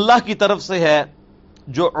 یہ اللہ کی طرف سے ہے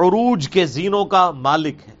جو عروج کے زینوں کا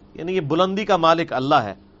مالک ہے. یعنی یہ بلندی کا مالک اللہ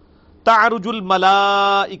ہے. تعرج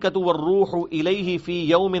الملائکۃ والروح الیہ فی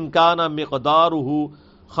یوم کان مقدارہ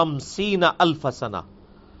 50,000 سنہ.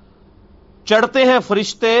 چڑھتے ہیں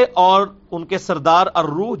فرشتے اور ان کے سردار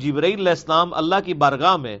الروح جبرائیل علیہ السلام اللہ کی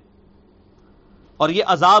بارگاہ میں، اور یہ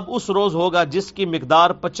عذاب اس روز ہوگا جس کی مقدار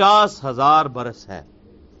 50,000 برس ہے.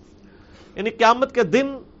 یعنی قیامت کے دن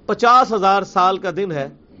 50,000 سال کا دن ہے،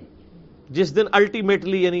 جس دن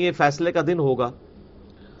الٹیمیٹلی یعنی یہ فیصلے کا دن ہوگا.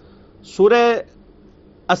 سورہ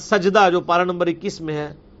السجدہ جو پارہ نمبر 21 میں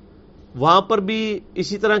ہے، وہاں پر بھی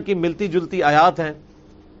اسی طرح کی ملتی جلتی آیات ہیں،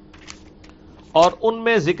 اور ان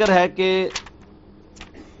میں ذکر ہے کہ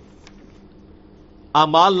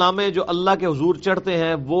اعمال نامے جو اللہ کے حضور چڑھتے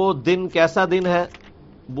ہیں وہ دن کیسا دن ہے؟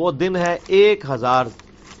 وہ دن ہے 1000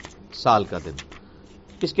 سال کا دن.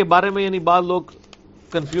 اس کے بارے میں یعنی بعض لوگ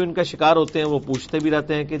کنفیوژن کا شکار ہوتے ہیں، وہ پوچھتے بھی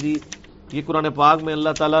رہتے ہیں کہ جی یہ قرآن پاک میں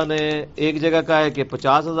اللہ تعالیٰ نے ایک جگہ کہا ہے کہ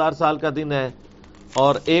 50,000 سال کا دن ہے،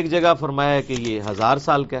 اور ایک جگہ فرمایا ہے کہ یہ 1000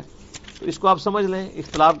 سال کا ہے. تو اس کو آپ سمجھ لیں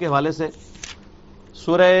اختلاف کے حوالے سے.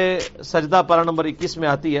 سورہ سجدہ پارہ نمبر 21 میں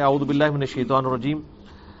آتی ہے، اعوذ باللہ من الشیطان الرجیم،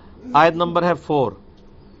 آیت نمبر ہے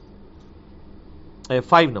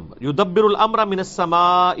 5 نمبر. یدبر الامر من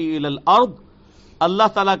السماء الی الارض، اللہ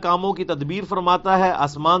تعالیٰ کاموں کی تدبیر فرماتا ہے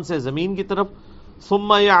آسمان سے زمین کی طرف.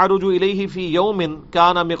 ثم یعرج الیہ فی یوم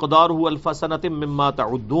کان مقدارہ 1000 سنۃ مما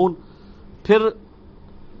تعدون، پھر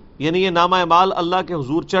یعنی یہ نامہ اعمال اللہ کے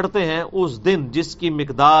حضور چڑھتے ہیں اس دن جس کی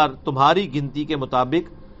مقدار تمہاری گنتی کے مطابق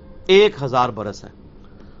 1000 برس ہے.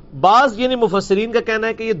 بعض یعنی مفسرین کا کہنا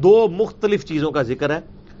ہے کہ یہ دو مختلف چیزوں کا ذکر ہے.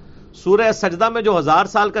 سورہ سجدہ میں جو 1000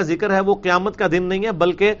 سال کا ذکر ہے وہ قیامت کا دن نہیں ہے،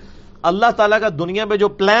 بلکہ اللہ تعالیٰ کا دنیا میں جو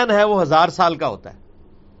پلان ہے وہ 1000 سال کا ہوتا ہے،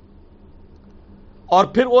 اور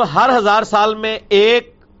پھر وہ ہر 1000 سال میں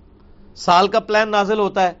ایک سال کا پلان نازل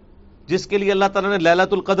ہوتا ہے، جس کے لیے اللہ تعالیٰ نے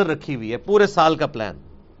لیلۃ القدر رکھی ہوئی ہے، پورے سال کا پلان.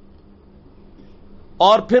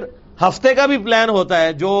 اور پھر ہفتے کا بھی پلان ہوتا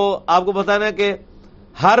ہے، جو آپ کو پتہ ہے کہ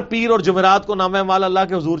ہر پیر اور جمعرات کو نامہ اعمال اللہ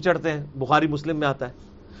کے حضور چڑھتے ہیں، بخاری مسلم میں آتا ہے.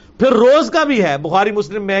 پھر روز کا بھی ہے، بخاری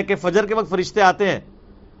مسلم میں ہے کہ فجر کے وقت فرشتے آتے ہیں،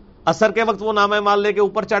 عصر کے وقت وہ نامہ اعمال لے کے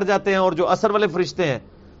اوپر چڑھ جاتے ہیں، اور جو عصر والے فرشتے ہیں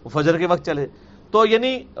وہ فجر کے وقت چلے. تو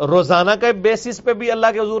یعنی روزانہ کے بیسس پہ بھی اللہ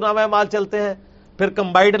کے حضور نامہ اعمال چلتے ہیں، پھر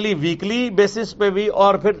کمبائنڈلی ویکلی بیسس پہ بھی،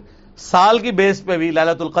 اور پھر سال کی بیس پہ بھی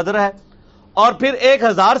لیلۃ القدر ہے، اور پھر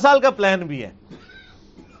 1000 سال کا پلان بھی ہے.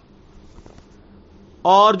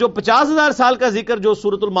 اور جو 50,000 سال کا ذکر جو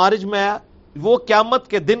سورۃ المعارج میں ہے وہ قیامت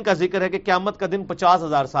کے دن کا ذکر ہے کہ قیامت کا دن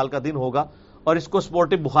 50,000 سال کا دن ہوگا، اور اس کو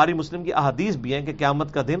سپورٹو بخاری مسلم کی احادیث بھی ہیں کہ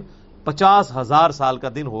قیامت کا دن 50,000 سال کا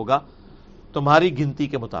دن ہوگا تمہاری گنتی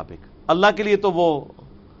کے مطابق. اللہ کے لیے تو وہ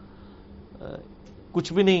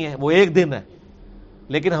کچھ بھی نہیں ہے، وہ ایک دن ہے،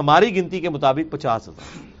 لیکن ہماری گنتی کے مطابق 50,000.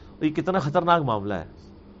 یہ کتنا خطرناک معاملہ ہے.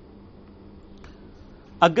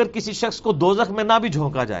 اگر کسی شخص کو دوزخ میں نہ بھی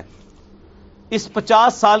جھونکا جائے، اس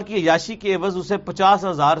 50 سال کی عیاشی کے عوض اسے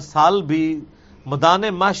 50,000 سال بھی میدان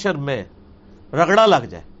محشر میں رگڑا لگ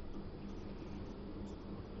جائے،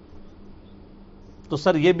 تو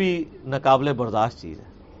سر یہ بھی ناقابل برداشت چیز ہے.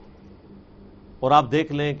 اور آپ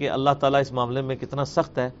دیکھ لیں کہ اللہ تعالیٰ اس معاملے میں کتنا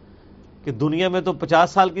سخت ہے کہ دنیا میں تو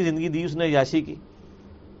 50 سال کی زندگی دی اس نے عیاشی کی،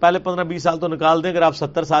 پہلے 15-20 سال تو نکال دیں، اگر آپ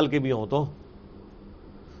 70 سال کے بھی ہوں تو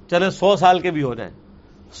چلیں 100 سال کے بھی ہو جائیں.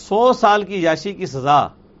 100 سال کی عیاشی کی سزا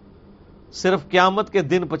صرف قیامت کے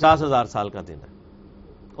دن 50,000 سال کا دن ہے،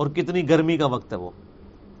 اور کتنی گرمی کا وقت ہے وہ.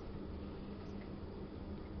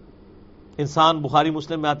 انسان بخاری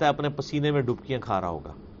مسلم میں آتا ہے اپنے پسینے میں ڈبکیاں کھا رہا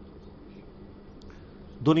ہوگا.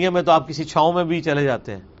 دنیا میں تو آپ کسی چھاؤں میں بھی چلے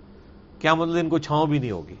جاتے ہیں، قیامت کے دن کوئی چھاؤں بھی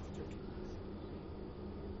نہیں ہوگی.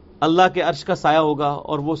 اللہ کے عرش کا سایہ ہوگا،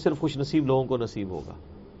 اور وہ صرف خوش نصیب لوگوں کو نصیب ہوگا.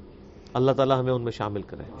 اللہ تعالی ہمیں ان میں شامل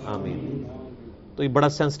کرے، آمین. تو یہ بڑا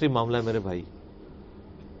سینسٹیو معاملہ ہے میرے بھائی،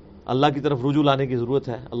 اللہ کی طرف رجوع لانے کی ضرورت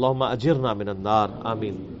ہے. اللہم اجرنا من النار،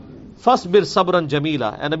 آمین. فاصبر صبرا جمیلا،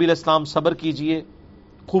 اے نبی علیہ السلام صبر کیجئے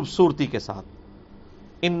خوبصورتی کے ساتھ.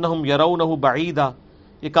 انہم یرونہ بعیدا،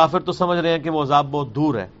 یہ کافر تو سمجھ رہے ہیں کہ وہ عذاب بہت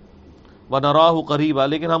دور ہے. ونراہ قریبا،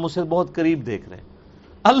 لیکن ہم اسے بہت قریب دیکھ رہے ہیں.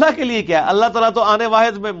 اللہ کے لیے کیا ہے؟ اللہ تعالیٰ تو آنے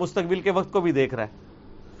واحد میں مستقبل کے وقت کو بھی دیکھ رہا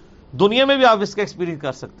ہے. دنیا میں بھی آپ اس کا ایکسپیرینس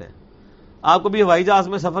کر سکتے ہیں. آپ کو بھی ہوائی جہاز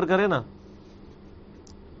میں سفر کریں نا،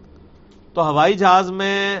 تو ہوائی جہاز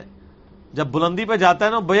میں جب بلندی پہ جاتا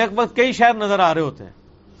ہے نا، بیک وقت کئی شہر نظر آ رہے ہوتے ہیں.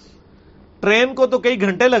 ٹرین کو تو کئی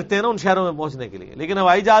گھنٹے لگتے ہیں نا ان شہروں میں پہنچنے کے لیے، لیکن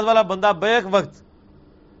ہوائی جہاز والا بندہ بیک وقت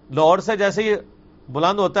لاہور سے جیسے ہی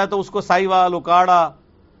بلند ہوتا ہے تو اس کو سائیوال، اکاڑا،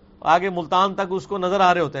 آگے ملتان تک اس کو نظر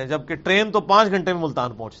آ رہے ہوتے ہیں، جبکہ ٹرین تو 5 گھنٹے میں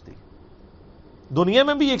ملتان پہنچتی. دنیا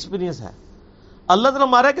میں بھی یہ ایکسپیرینس ہے. اللہ تعالیٰ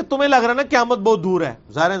مارا ہے کہ تمہیں لگ رہا ہے نا قیامت بہت دور ہے.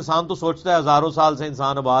 ظاہر انسان تو سوچتا ہے ہزاروں سال سے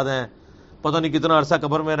انسان آباد ہیں، پتہ نہیں کتنا عرصہ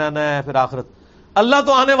قبر میں رہنا ہے، پھر آخرت. اللہ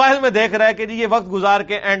تو آنے والے میں دیکھ رہا ہے کہ جی یہ وقت گزار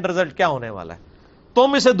کے اینڈ رزلٹ کیا ہونے والا ہے.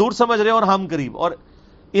 تم اسے دور سمجھ رہے ہو اور ہم قریب. اور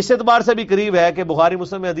اس اعتبار سے بھی قریب ہے کہ بخاری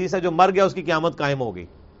مسلم میں حدیث ہے جو مر گیا اس کی قیامت قائم ہوگی.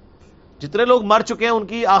 جتنے لوگ مر چکے ہیں ان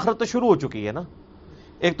کی آخرت تو شروع ہو چکی ہے نا.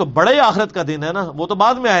 ایک تو بڑے آخرت کا دن ہے نا، وہ تو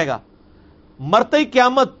بعد میں آئے گا. مرتے ہی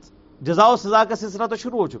قیامت، جزا و سزا کا سلسلہ تو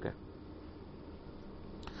شروع ہو چکا ہے.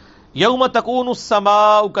 یوم تکون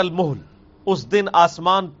السماء کالمہل، اس دن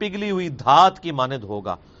آسمان پگھلی ہوئی دھات کی مانند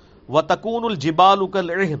ہوگا. وتکون الجبال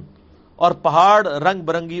کالعہن، اور پہاڑ رنگ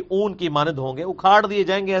برنگی اون کی مانند ہوں گے، اکھاڑ دیے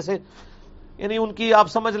جائیں گے ایسے. یعنی ان کی آپ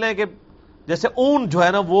سمجھ لیں کہ جیسے اون جو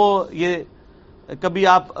ہے نا، وہ یہ کبھی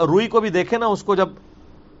آپ روئی کو بھی دیکھیں نا، اس کو جب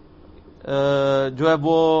جو ہے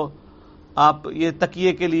وہ آپ یہ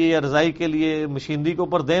تکیے کے لیے یا رضائی کے لیے مشینری کے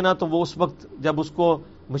اوپر دیں نا، تو وہ اس وقت جب اس کو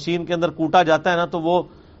مشین کے اندر کوٹا جاتا ہے نا، تو وہ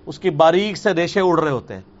اس کی باریک سے ریشے اڑ رہے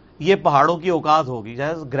ہوتے ہیں. یہ پہاڑوں کی اوقات ہوگی،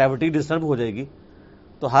 جیسے گریوٹی ڈسٹرب ہو جائے گی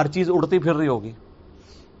تو ہر چیز اڑتی پھر رہی ہوگی.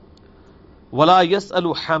 وَلَا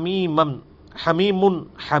يَسْأَلُ حَمِيمٌ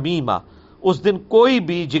حَمِيمًا، اس دن کوئی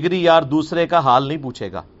بھی جگری یار دوسرے کا حال نہیں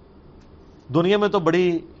پوچھے گا. دنیا میں تو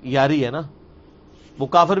بڑی یاری ہے نا. وہ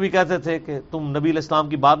کافر بھی کہتے تھے کہ تم نبی علیہ السلام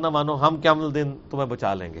کی بات نہ مانو، ہم قیامت دن تمہیں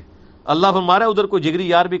بچا لیں گے. اللہ فرما رہا ہے ادھر کوئی جگری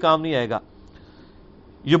یار بھی کام نہیں آئے گا.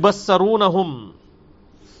 یبصرونہم،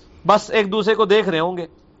 بس ایک دوسرے کو دیکھ رہے ہوں گے.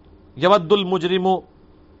 یود المجرم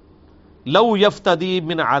لو یفتدی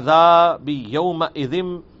من عذاب یومئذ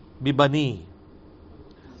ببنیہ،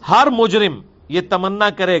 ہر مجرم یہ تمنا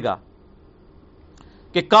کرے گا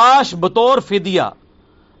کہ کاش بطور فدیہ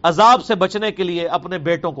عذاب سے بچنے کے لیے اپنے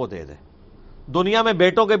بیٹوں کو دے دے. دنیا میں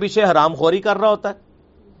بیٹوں کے پیچھے حرام خوری کر رہا ہوتا ہے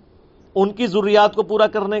ان کی ضروریات کو پورا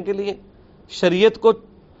کرنے کے لیے، شریعت کو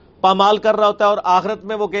پامال کر رہا ہوتا ہے، اور آخرت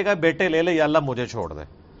میں وہ کہے گا بیٹے لے لے یا اللہ مجھے چھوڑ دے.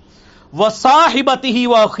 وصاحبتہ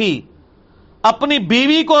واخی، اپنی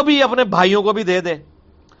بیوی کو بھی اپنے بھائیوں کو بھی دے دے.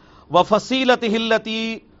 وفصیلتہ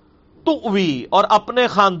التی تؤوی، اور اپنے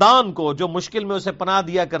خاندان کو جو مشکل میں اسے پناہ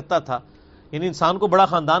دیا کرتا تھا. یعنی انسان کو بڑا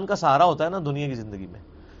خاندان کا سہارا ہوتا ہے نا دنیا کی زندگی میں.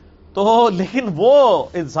 تو لیکن وہ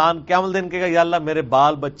انسان قیامت دن کہے گا یا اللہ میرے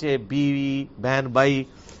بال بچے، بیوی، بہن بھائی،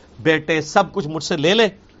 بیٹے سب کچھ مجھ سے لے لے،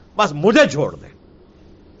 بس مجھے چھوڑ دے.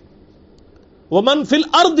 ومن فی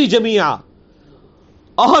الارض جميعا،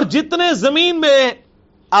 اور جتنے زمین میں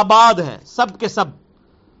آباد ہیں سب کے سب.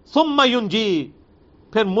 ثم ینجی،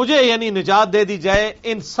 پھر مجھے یعنی نجات دے دی جائے،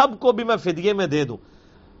 ان سب کو بھی میں فدیے میں دے دوں.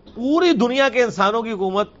 پوری دنیا کے انسانوں کی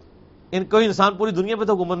حکومت، کوئی انسان پوری دنیا پہ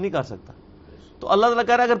تو حکومت نہیں کر سکتا. تو اللہ تعالیٰ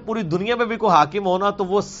کہہ رہا ہے اگر پوری دنیا میں بھی کوئی حاکم ہونا تو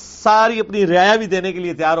وہ ساری اپنی رعایا بھی دینے کے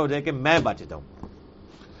لیے تیار ہو جائے کہ میں بچ جاؤں.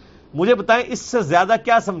 مجھے بتائیں اس سے زیادہ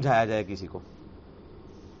کیا سمجھایا جائے کسی کو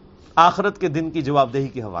آخرت کے دن کی جواب دہی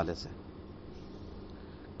کے حوالے سے؟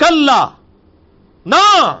 کلا، نہ،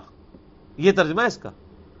 یہ ترجمہ ہے اس کا.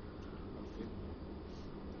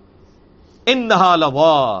 انہا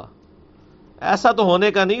لظیٰ، ایسا تو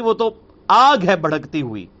ہونے کا نہیں، وہ تو آگ ہے بھڑکتی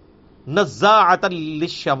ہوئی. نزاعۃ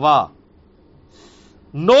للشوا،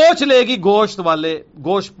 نوچ لے گی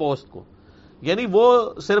گوشت پوست کو. یعنی وہ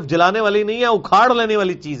صرف جلانے والی نہیں ہے، اکھاڑ لینے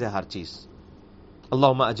والی چیز ہے ہر چیز.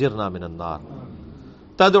 اللہم اجرنا من النار.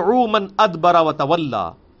 تدعو من ادبر وتولی،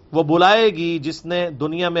 وہ بلائے گی جس نے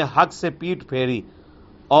دنیا میں حق سے پیٹ پھیری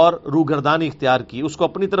اور روگردانی اختیار کی، اس کو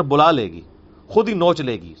اپنی طرف بلا لے گی، خود ہی نوچ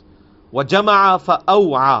لے گی. وجمع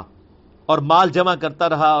فاوعى، اور مال جمع کرتا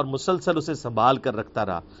رہا اور مسلسل اسے سنبھال کر رکھتا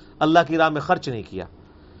رہا، اللہ کی راہ میں خرچ نہیں کیا.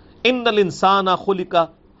 ان الانسان خلق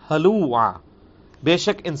ہلوعا، بے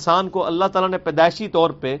شک انسان کو اللہ تعالیٰ نے پیدائشی طور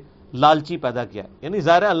پہ لالچی پیدا کیا. یعنی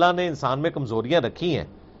ظاہر ہے اللہ نے انسان میں کمزوریاں رکھی ہیں،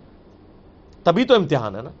 تبھی تو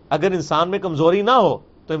امتحان ہے نا. اگر انسان میں کمزوری نہ ہو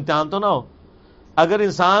تو امتحان تو نہ ہو. اگر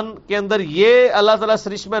انسان کے اندر یہ اللہ تعالیٰ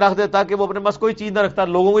سرشت میں رکھ دیتا کہ وہ اپنے پاس کوئی چیز نہ رکھتا،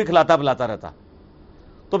 لوگوں کو ہی کھلاتا پلاتا رہتا،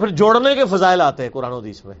 تو پھر جوڑنے کے فضائل آتے ہیں قرآن و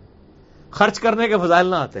حدیث میں، خرچ کرنے کے فضائل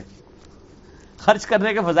نہ آتے. خرچ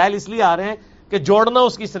کرنے کے فضائل اس لیے آ رہے ہیں کہ جوڑنا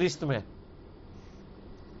اس کی سرشت میں.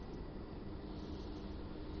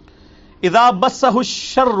 اذا مسہ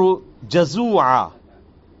الشر جزوعا،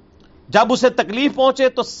 جب اسے تکلیف پہنچے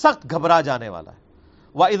تو سخت گھبرا جانے والا ہے.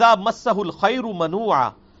 واذا مسہ الخیر منوعا،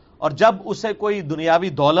 اور جب اسے کوئی دنیاوی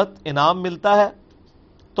دولت انعام ملتا ہے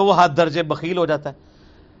تو وہ حد درجے بخیل ہو جاتا ہے.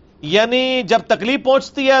 یعنی جب تکلیف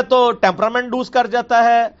پہنچتی ہے تو ٹیمپرامنٹ لوز کر جاتا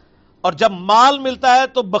ہے، اور جب مال ملتا ہے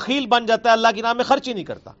تو بخیل بن جاتا ہے، اللہ کی راہ میں خرچ ہی نہیں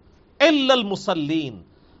کرتا. الا المصلین،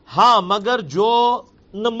 ہاں مگر جو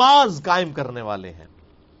نماز قائم کرنے والے ہیں.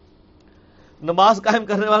 نماز قائم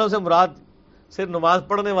کرنے والوں سے مراد صرف نماز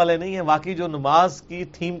پڑھنے والے نہیں ہیں، واقعی جو نماز کی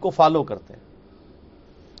تھیم کو فالو کرتے ہیں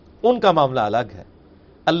ان کا معاملہ الگ ہے.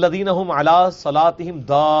 الذین هم علی صلاتہم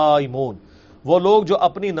دائمون، وہ لوگ جو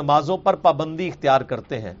اپنی نمازوں پر پابندی اختیار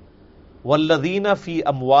کرتے ہیں. والذین فی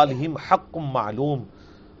اموالہم حق معلوم،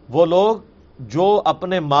 وہ لوگ جو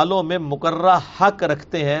اپنے مالوں میں مقررہ حق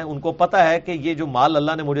رکھتے ہیں، ان کو پتا ہے کہ یہ جو مال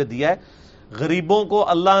اللہ نے مجھے دیا ہے، غریبوں کو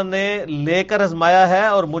اللہ نے لے کر آزمایا ہے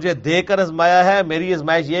اور مجھے دے کر آزمایا ہے. میری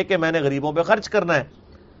آزمائش یہ ہے کہ میں نے غریبوں پہ خرچ کرنا ہے.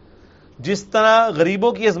 جس طرح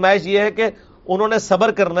غریبوں کی آزمائش یہ ہے کہ انہوں نے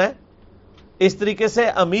صبر کرنا ہے، اس طریقے سے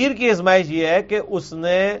امیر کی آزمائش یہ ہے کہ اس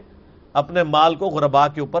نے اپنے مال کو غرباء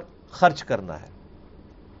کے اوپر خرچ کرنا ہے.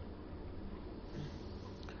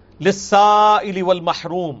 للسائل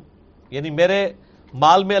والمحروم، یعنی میرے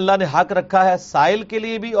مال میں اللہ نے حق رکھا ہے سائل کے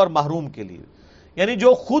لیے بھی اور محروم کے لیے بھی. یعنی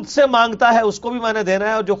جو خود سے مانگتا ہے اس کو بھی میں نے دینا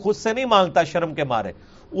ہے، اور جو خود سے نہیں مانگتا شرم کے مارے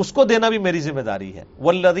اس کو دینا بھی میری ذمہ داری ہے.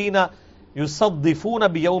 والذین یصدفون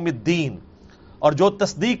بیوم الدین، اور جو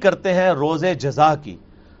تصدیق کرتے ہیں روز جزا کی.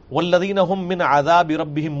 والذین هم من عذاب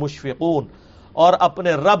ربهم مشفقون، اور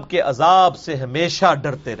اپنے رب کے عذاب سے ہمیشہ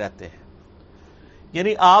ڈرتے رہتے ہیں.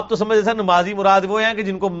 یعنی آپ تو سمجھ جیسا نمازی مراد وہ ہیں کہ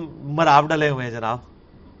جن کو مراب ڈلے ہوئے ہیں جناب.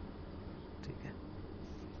 ٹھیک ہے،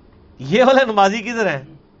 یہ والے نمازی کدھر ہیں؟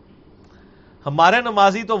 ہمارے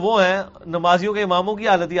نمازی تو وہ ہیں، نمازیوں کے اماموں کی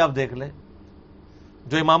حالت ہی آپ دیکھ لیں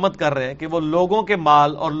جو امامت کر رہے ہیں کہ وہ لوگوں کے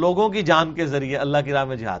مال اور لوگوں کی جان کے ذریعے اللہ کی راہ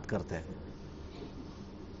میں جہاد کرتے ہیں،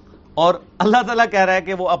 اور اللہ تعالیٰ کہہ رہا ہے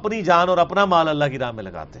کہ وہ اپنی جان اور اپنا مال اللہ کی راہ میں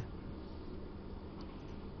لگاتے ہیں.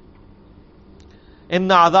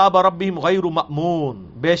 ان عذاب ربہم غیر مأمون،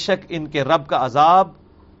 بے شک ان کے رب کا عذاب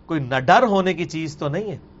کوئی نہ ڈر ہونے کی چیز تو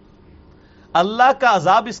نہیں ہے. اللہ کا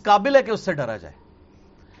عذاب اس قابل ہے کہ اس سے ڈرا جائے.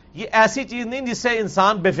 یہ ایسی چیز نہیں جس سے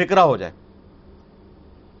انسان بے فکرہ ہو جائے.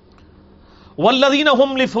 والذین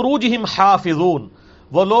هم لفروجہم حافظون،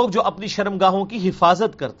 وہ لوگ جو اپنی شرمگاہوں کی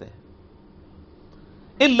حفاظت کرتے ہیں.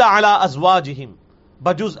 الا علی ازواجہم،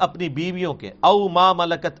 بجز اپنی بیویوں کے. او ما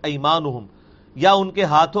ملکت ایمانہم، یا ان کے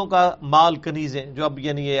ہاتھوں کا مال کنیزیں، جو اب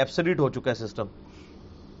یعنی یہ ایبسلیٹ ہو چکا ہے سسٹم.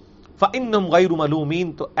 فإنہم غیر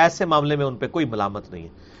ملومین، تو ایسے معاملے میں ان پہ کوئی ملامت نہیں ہے.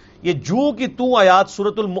 یہ جو کی تو آیات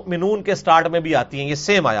سورۃ المؤمنون کے سٹارٹ میں بھی آتی ہیں، یہ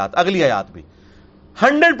سیم آیات، اگلی آیات بھی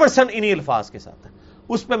 100% انہی الفاظ کے ساتھ ہے.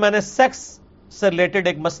 اس پہ میں نے سیکس سے ریلیٹڈ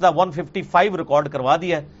ایک مسئلہ 155 ریکارڈ کروا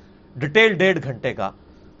دیا ہے، ڈیٹیل 1.5 گھنٹے کا.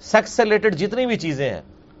 سیکس سے ریلیٹڈ جتنی بھی چیزیں ہیں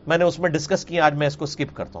میں نے اس میں ڈسکس کی، آج میں اس کو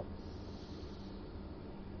سکپ کرتا ہوں.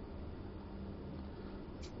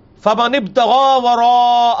 فَمَنِ ابْتَغَىٰ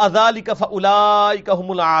وَرَاءَ ذَلِكَ فَأُولَٰئِكَ هُمُ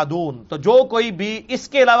الْعَادُونَ، تو جو کوئی بھی اس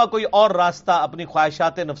کے علاوہ کوئی اور راستہ اپنی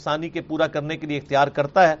خواہشات نفسانی کے پورا کرنے کے لیے اختیار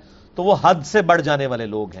کرتا ہے تو وہ حد سے بڑھ جانے والے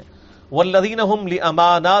لوگ ہیں. وَالَّذِينَ هُمْ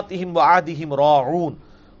لِأَمَانَاتِهِمْ وَعَهْدِهِمْ رَاعُونَ،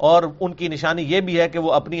 اور ان کی نشانی یہ بھی ہے کہ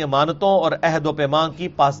وہ اپنی امانتوں اور عہد و پیمان کی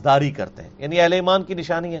پاسداری کرتے ہیں، یعنی اہل ایمان کی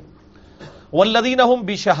نشانی ہے. وَالَّذِينَ هُمْ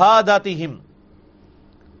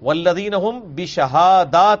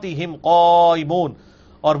بِشَهَادَاتِهِمْ قَائِمُونَ،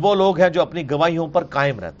 اور وہ لوگ ہیں جو اپنی گواہیوں پر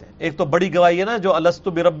قائم رہتے ہیں. ایک تو بڑی گواہی ہے نا جو الست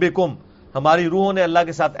بربکم، ہماری روحوں نے اللہ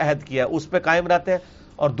کے ساتھ عہد کیا ہے، اس پہ قائم رہتے ہیں.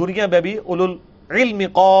 اور دنیا میں بھی اولو العلم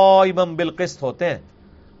قائما بالقسط ہوتے ہیں.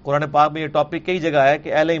 قرآن پاک میں یہ ٹاپک کئی جگہ ہے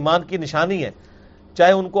کہ اہل ایمان کی نشانی ہے،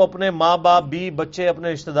 چاہے ان کو اپنے ماں باپ بھی بچے اپنے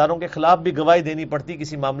رشتہ داروں کے خلاف بھی گواہی دینی پڑتی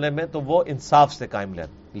کسی معاملے میں تو وہ انصاف سے کام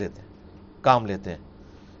لیتے ہیں.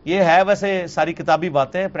 یہ ہے ویسے ساری کتابی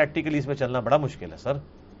باتیں، پریکٹیکلی اس میں چلنا بڑا مشکل ہے سر،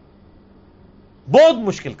 بہت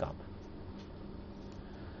مشکل کام ہے.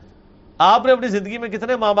 آپ نے اپنی زندگی میں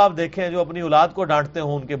کتنے ماں باپ دیکھے ہیں جو اپنی اولاد کو ڈانٹتے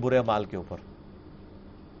ہوں ان کے برے اعمال کے اوپر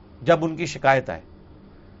جب ان کی شکایت آئے؟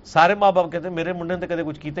 سارے ماں باپ کہتے ہیں میرے منڈے نے تو کدے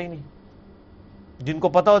کچھ کیتا ہی نہیں، جن کو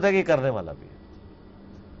پتا ہوتا ہے کہ یہ کرنے والا بھی ہے.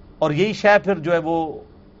 اور یہی شے پھر جو ہے وہ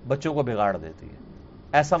بچوں کو بگاڑ دیتی ہے.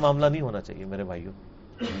 ایسا معاملہ نہیں ہونا چاہیے میرے بھائیوں.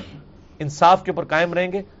 انصاف کے اوپر قائم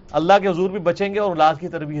رہیں گے، اللہ کے حضور بھی بچیں گے اور اولاد کی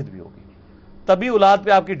تربیت بھی ہوگی. تبھی اولاد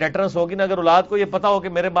پہ آپ کی ڈیٹرنس ہوگی نا. اگر اولاد کو یہ پتا ہو کہ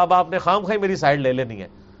میرے ماں باپ نے خام خواہ میری سائڈ لے لینی ہے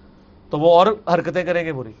تو وہ اور حرکتیں کریں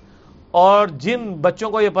گے بری. اور جن بچوں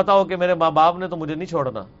کو یہ پتا ہو کہ میرے ماں باپ نے تو مجھے نہیں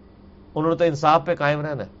چھوڑنا، انہوں نے تو انصاف پہ قائم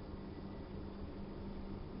رہنا ہے،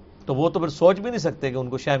 تو وہ تو پھر سوچ بھی نہیں سکتے کہ ان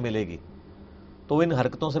کو شے ملے گی، تو ان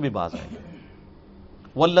حرکتوں سے بھی باز آئیں گے.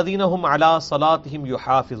 والذین هم علی صلاتہم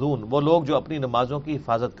یحافظون، وہ لوگ جو اپنی نمازوں کی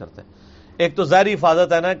حفاظت کرتے ہیں. ایک تو ظاہری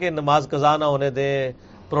حفاظت ہے نا کہ نماز قضا نہ ہونے دیں،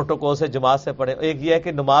 پروٹوکول سے جماعت سے پڑھیں. ایک یہ ہے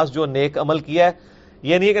کہ نماز جو نیک عمل کیا ہے،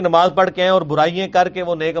 یہ نہیں ہے کہ نماز پڑھ کے ہیں اور برائیاں کر کے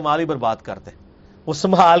وہ نیک عمال ہی برباد کرتے ہیں، وہ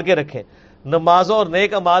سنبھال کے رکھیں. نمازوں اور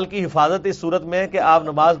نیک عمال کی حفاظت اس صورت میں ہے کہ آپ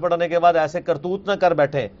نماز پڑھنے کے بعد ایسے کرتوت نہ کر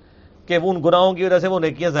بیٹھیں کہ وہ ان گناہوں کی وجہ سے وہ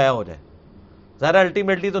نیکیاں ضائع ہو جائیں. ظاہر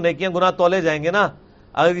الٹیمیٹلی تو نیکیاں گناہ تولے جائیں گے نا.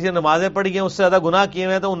 اگر کسی نے نمازیں پڑھی ہیں اس سے زیادہ گناہ کیے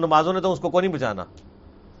ہوئے ہیں تو ان نمازوں نے تو اس کو کوئی نہیں بچانا.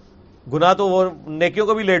 گناہ تو وہ نیکیوں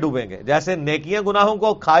کو بھی لے ڈوبیں گے. جیسے نیکیاں گناہوں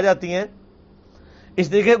کو کھا جاتی ہیں، اس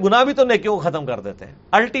طریقے گناہ بھی تو نیکیوں کو ختم کر دیتے ہیں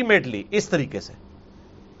الٹیمیٹلی اس طریقے سے.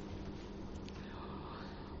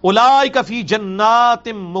 اولئک فی جنات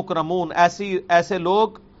مکرمون، ایسے لوگ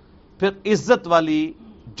پھر عزت والی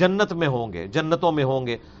جنت میں ہوں گے، جنتوں میں ہوں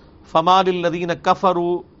گے. فما للذین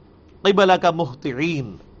کفروا قبلک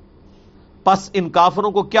مہطعین، پس ان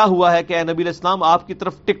کافروں کو کیا ہوا ہے کہ اے نبی علیہ السلام آپ کی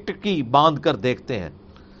طرف ٹکٹکی باندھ کر دیکھتے ہیں،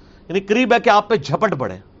 یعنی قریب ہے کہ آپ پہ جھپٹ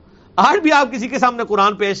پڑے. آج بھی آپ کسی کے سامنے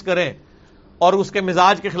قرآن پیش کریں اور اس کے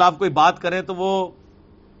مزاج کے خلاف کوئی بات کریں تو وہ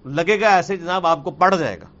لگے گا ایسے جناب آپ کو پڑ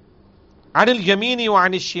جائے گا. عن الیمین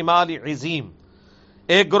وعن الشمال عزیم،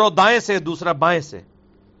 ایک گروہ دائیں سے دوسرا بائیں سے.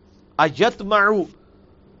 ایطمع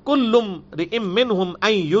کل امرئ منہم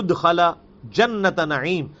ان یدخل جنت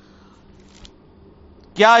نعیم،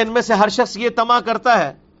 کیا ان میں سے ہر شخص یہ طمع کرتا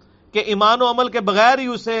ہے کہ ایمان و عمل کے بغیر ہی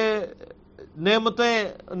اسے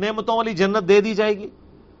نعمتوں والی جنت دے دی جائے گی؟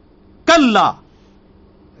 کلا،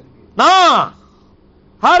 نہ،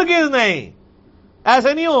 ہرگز نہیں،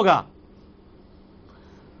 ایسے نہیں ہوگا.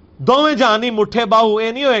 دوویں جہانی مٹھے باہو،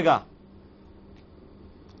 اے نہیں ہوئے گا.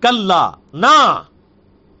 کلا، نہ،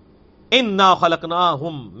 انا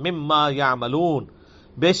خلقناہم مما یعملون،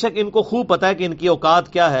 بے شک ان کو خوب پتا ہے کہ ان کی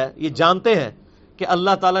اوقات کیا ہے، یہ جانتے ہیں کہ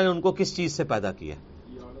اللہ تعالیٰ نے ان کو کس چیز سے پیدا کیا.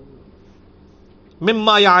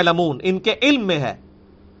 مما یعلمون، ان کے علم میں ہے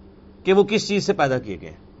کہ وہ کس چیز سے پیدا کیے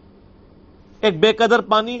گئے. ایک بے قدر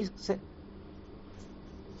پانی سے،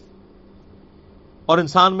 اور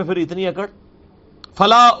انسان میں پھر اتنی اکڑ.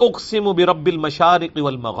 فلا اقسم برب المشارق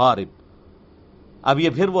والمغارب، اب یہ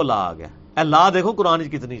پھر وہ لا آ گیا. اے لا دیکھو قرآن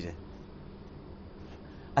کتنی ہے.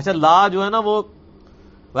 اچھا لا جو ہے نا وہ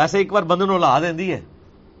ویسے ایک بار بندے نو لا دیندی ہے،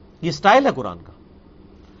 یہ سٹائل ہے قرآن کا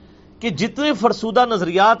کہ جتنے فرسودہ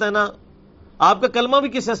نظریات ہیں نا، آپ کا کلمہ بھی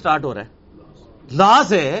کس سے سٹارٹ ہو رہا ہے؟ لا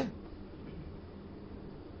سے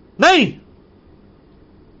نہیں،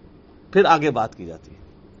 پھر آگے بات کی جاتی ہے.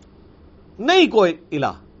 نہیں کوئی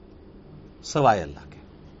الہ سوائے اللہ کے.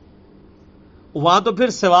 وہاں تو پھر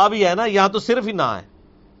سوا بھی ہے نا، یہاں تو صرف ہی نہ ہے.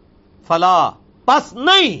 فلا، پس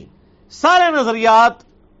نہیں، سارے نظریات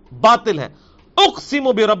باطل ہیں. اقسم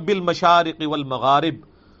برب المشارق والمغارب،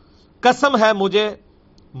 قسم ہے مجھے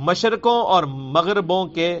مشرقوں اور مغربوں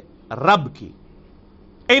کے رب کی.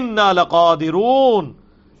 انا لقادرون،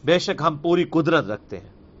 بے شک ہم پوری قدرت رکھتے ہیں.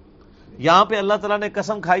 یہاں پہ اللہ تعالیٰ نے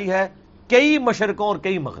قسم کھائی ہے کئی مشرقوں اور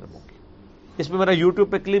کئی مغربوں کی. اس میں میرا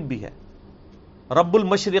یوٹیوب پہ کلپ بھی ہے. رب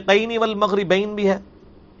المشرقین والمغربین بھی ہے،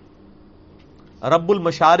 رب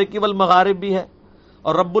المشارق والمغارب بھی ہے،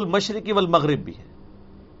 اور رب المشرق والمغرب بھی ہے.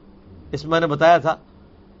 اس میں نے بتایا تھا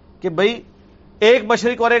کہ بھئی ایک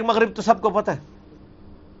مشرق اور ایک مغرب تو سب کو پتہ ہے،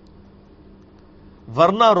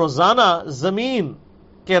 ورنہ روزانہ زمین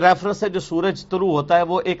کے ریفرنس سے جو سورج طلوع ہوتا ہے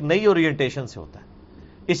وہ ایک نئی اورینٹیشن سے ہوتا ہے.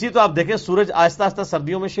 اسی تو آپ دیکھیں سورج آہستہ آہستہ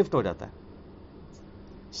سردیوں میں شفٹ ہو جاتا ہے.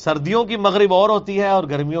 سردیوں کی مغرب اور ہوتی ہے اور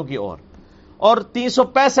گرمیوں کی اور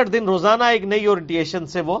 365 دن روزانہ ایک نئی اورینٹیشن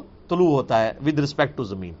سے وہ طلوع ہوتا ہے ود ریسپیکٹ ٹو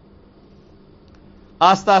زمین.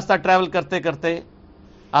 آہستہ آہستہ ٹریول کرتے کرتے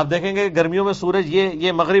آپ دیکھیں گے گرمیوں میں سورج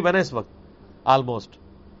یہ مغرب ہے نا اس وقت آلموسٹ،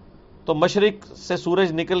 تو مشرق سے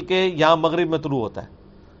سورج نکل کے یہاں مغرب میں طلوع ہوتا ہے،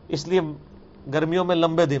 اس لیے گرمیوں میں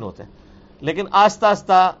لمبے دن ہوتے ہیں. لیکن آہستہ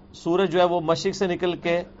آہستہ سورج جو ہے وہ مشرق سے نکل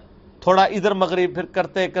کے تھوڑا ادھر مغرب پھر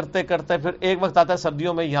کرتے کرتے کرتے پھر ایک وقت آتا ہے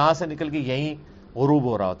سردیوں میں یہاں سے نکل کے یہیں غروب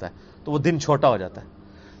ہو رہا ہوتا ہے، تو وہ دن چھوٹا ہو جاتا ہے.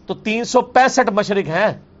 تو 365 مشرق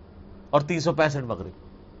ہیں اور 365 مغرب،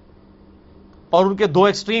 اور ان کے دو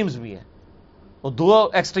ایکسٹریمز بھی ہیں. وہ دو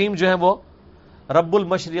ایکسٹریم جو ہیں وہ رب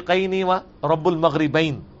المشرقین و رب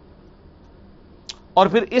المغربین. اور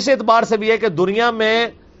پھر اس اعتبار سے بھی ہے کہ دنیا میں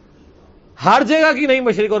ہر جگہ کی نہیں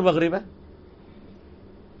مشرق اور مغرب ہے.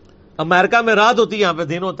 امریکہ میں رات ہوتی ہے، یہاں پہ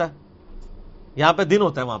دن ہوتا ہے، یہاں پہ دن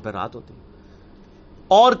ہوتا ہے، وہاں پہ رات ہوتی ہے.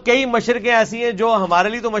 اور کئی مشرقیں ایسی ہیں جو ہمارے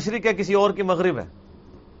لیے تو مشرق ہے، کسی اور کی مغرب ہے،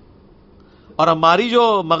 اور ہماری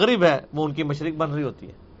جو مغرب ہے وہ ان کی مشرق بن رہی ہوتی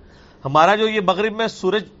ہے. ہمارا جو یہ مغرب میں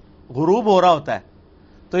سورج غروب ہو رہا ہوتا ہے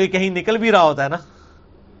تو یہ کہیں نکل بھی رہا ہوتا ہے نا،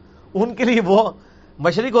 ان کے لیے وہ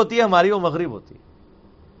مشرق ہوتی ہے، ہماری وہ مغرب ہوتی ہے.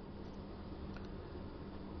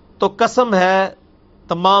 تو قسم ہے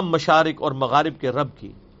تمام مشارق اور مغارب کے رب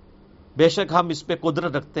کی، بے شک ہم اس پہ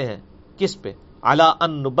قدرت رکھتے ہیں. کس پہ؟ علی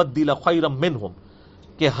ان نبدل خیرا منہم،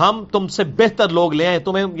 کہ ہم تم سے بہتر لوگ لے آئیں،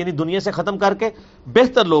 تمہیں یعنی دنیا سے ختم کر کے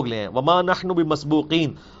بہتر لوگ لے آئیں. وما نحن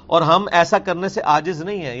بمسبوقین، اور ہم ایسا کرنے سے عاجز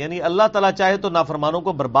نہیں ہیں. یعنی اللہ تعالیٰ چاہے تو نافرمانوں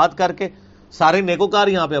کو برباد کر کے سارے نیکوکار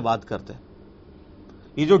یہاں پہ آباد کرتے.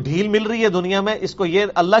 یہ جو ڈھیل مل رہی ہے دنیا میں، اس کو یہ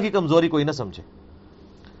اللہ کی کمزوری کوئی نہ سمجھے.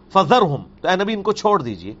 فذرہم، تو اے نبی ان کو چھوڑ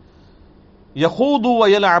دیجئے. یخوضوا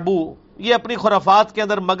ویلعبوا، یہ اپنی خرافات کے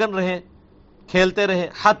اندر مگن رہیں، کھیلتے رہیں.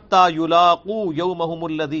 حتی یلاقوا یومہم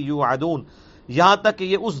الذی یوعدون، یہاں تک کہ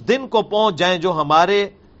یہ اس دن کو پہنچ جائیں جو ہمارے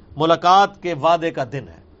ملاقات کے وعدے کا دن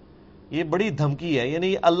ہے. یہ بڑی دھمکی ہے.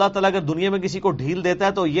 یعنی اللہ تعالیٰ اگر دنیا میں کسی کو ڈھیل دیتا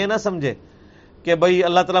ہے تو یہ نہ سمجھے کہ بھئی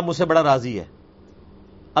اللہ تعالیٰ مجھ سے بڑا راضی ہے.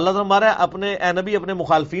 اللہ تعالیٰ ہمارا اپنے اے نبی اپنے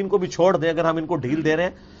مخالفین کو بھی چھوڑ دیں. اگر ہم ان کو ڈھیل دے رہے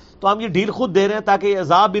ہیں تو ہم یہ ڈھیل خود دے رہے ہیں تاکہ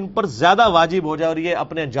عذاب ان پر زیادہ واجب ہو جائے اور یہ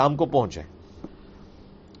اپنے انجام کو پہنچے.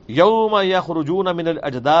 یوم یخرجون من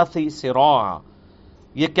الاجداث سراعا،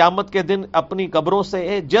 یہ قیامت کے دن اپنی قبروں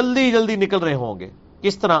سے جلدی جلدی نکل رہے ہوں گے.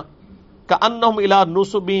 کس طرح؟ کأنہم الی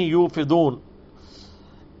نصب یوفدون،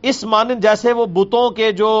 اس مانند جیسے وہ بتوں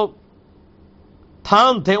کے جو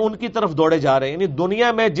تھان تھے ان کی طرف دوڑے جا رہے ہیں. یعنی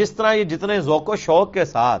دنیا میں جس طرح یہ جتنے ذوق و شوق کے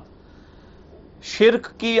ساتھ شرک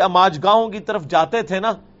کی اماجگاہوں کی طرف جاتے تھے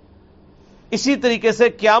نا، اسی طریقے سے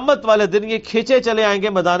قیامت والے دن یہ کھینچے چلے آئیں گے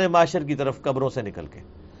میدان معاشر کی طرف قبروں سے نکل کے.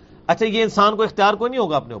 اچھا، یہ انسان کو اختیار کوئی نہیں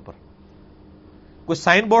ہوگا اپنے اوپر؟ کوئی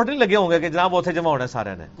سائن بورڈ نہیں لگے ہوں گے کہ جناب اوتھے جمع ہونا ہے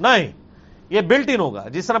سارے نے؟ نہیں، یہ بلٹ ان ہوگا.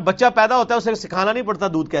 جس طرح بچہ پیدا ہوتا ہے اسے سکھانا نہیں پڑتا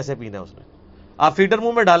دودھ کیسے پینا ہے، اس نے آپ فیڈر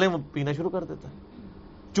منہ میں ڈالیں وہ پینا شروع کر دیتا ہے.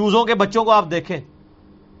 چوزوں کے بچوں کو آپ دیکھیں،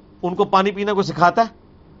 ان کو پانی پینا کو سکھاتا ہے؟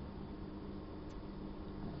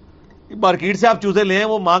 مارکیٹ سے آپ چوزے لے ہیں،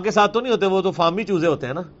 وہ ماں کے ساتھ تو نہیں ہوتے، وہ تو فارمی چوزے ہوتے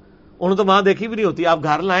ہیں نا، انہوں تو ماں دیکھی بھی نہیں ہوتی. آپ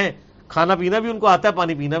گھر لائیں، کھانا پینا بھی ان کو آتا ہے،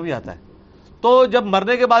 پانی پینا بھی آتا ہے. تو جب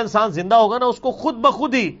مرنے کے بعد انسان زندہ ہوگا نا، اس کو خود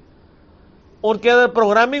بخود ہی ان کے اندر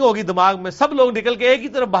پروگرامنگ ہوگی دماغ میں، سب لوگ نکل کے ایک ہی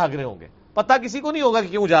طرف بھاگ رہے ہوں گے. پتہ کسی کو نہیں ہوگا کہ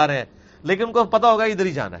کیوں جا رہے ہیں، لیکن ان کو پتا ہوگا ادھر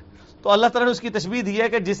ہی جانا ہے. تو اللہ تعالیٰ نے اس کی تشبیہ دی ہے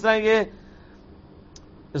کہ جس طرح یہ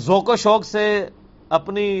ذوق و شوق سے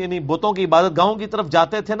اپنی یعنی بتوں کی عبادت گاہوں کی طرف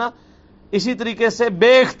جاتے تھے نا، اسی طریقے سے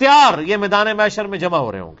بے اختیار یہ میدان محشر میں جمع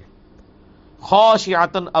ہو رہے ہوں گے.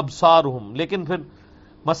 خاشعۃ ابصارہم، لیکن پھر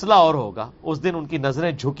مسئلہ اور ہوگا، اس دن ان کی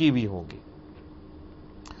نظریں جھکی ہوئی ہوں گی.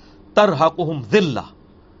 ترحقہم ذلہ،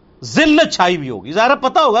 ذلت چھائی ہوئی ہوگی. ظاہر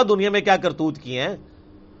پتا ہوگا دنیا میں کیا کرتوت کیے ہیں،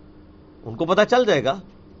 ان کو پتا چل جائے گا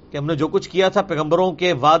کہ ہم نے جو کچھ کیا تھا، پیغمبروں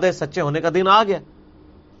کے وعدے سچے ہونے کا دن آ گیا.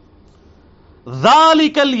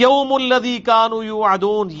 ذالک الیوم الذی کانوا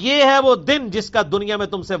یوعدون، یہ ہے وہ دن جس کا دنیا میں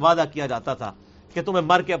تم سے وعدہ کیا جاتا تھا کہ تمہیں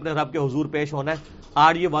مر کے اپنے رب کے حضور پیش ہونا ہے.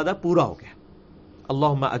 آج یہ وعدہ پورا ہو گیا.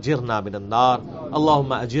 اللہم اجرنا من النار،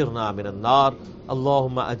 اللہم اجرنا من النار،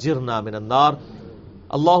 اللہم اجرنا من النار.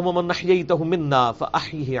 اللہم من احییتہ منا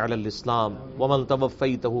فاحیہ علی الاسلام ومن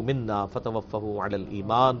توفیتہ منا فتوفہ علی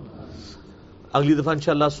الایمان. اگلی دفعہ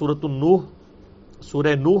انشاءاللہ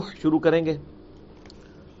سورہ نوح شروع کریں گے،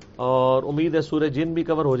 اور امید ہے سورہ جن بھی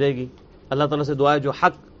کور ہو جائے گی. اللہ تعالیٰ سے دعا ہے جو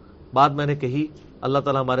حق بات میں نے کہی اللہ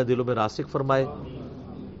تعالیٰ ہمارے دلوں میں راسخ فرمائے.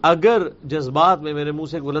 اگر جذبات میں میرے منہ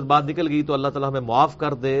سے غلط بات نکل گئی تو اللہ تعالیٰ ہمیں معاف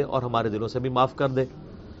کر دے اور ہمارے دلوں سے بھی معاف کر دے.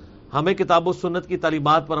 ہمیں کتاب و سنت کی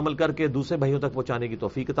تعلیمات پر عمل کر کے دوسرے بھائیوں تک پہنچانے کی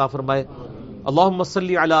توفیق عطا فرمائے. اللہم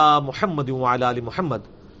صلی علی محمد وعلی آل محمد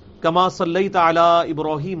کما صلیت علی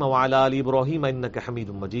ابراہیم وعلی آل ابراہیم انک حمید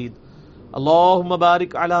مجید. اللہم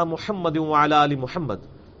بارک علی محمد وعلی آل محمد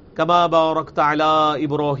کما بارکت علی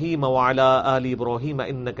ابراہیم وعلی آل ابراہیم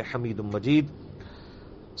انک حمید مجید.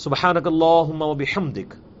 سبحانک اللہم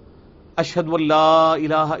وبحمدک اشہد ان لا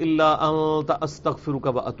الہ الا انت استغفرک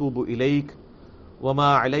واتوب الیک وما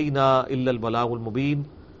علینا الا البلاغ المبین.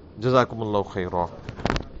 جزاکم اللہ خیرا.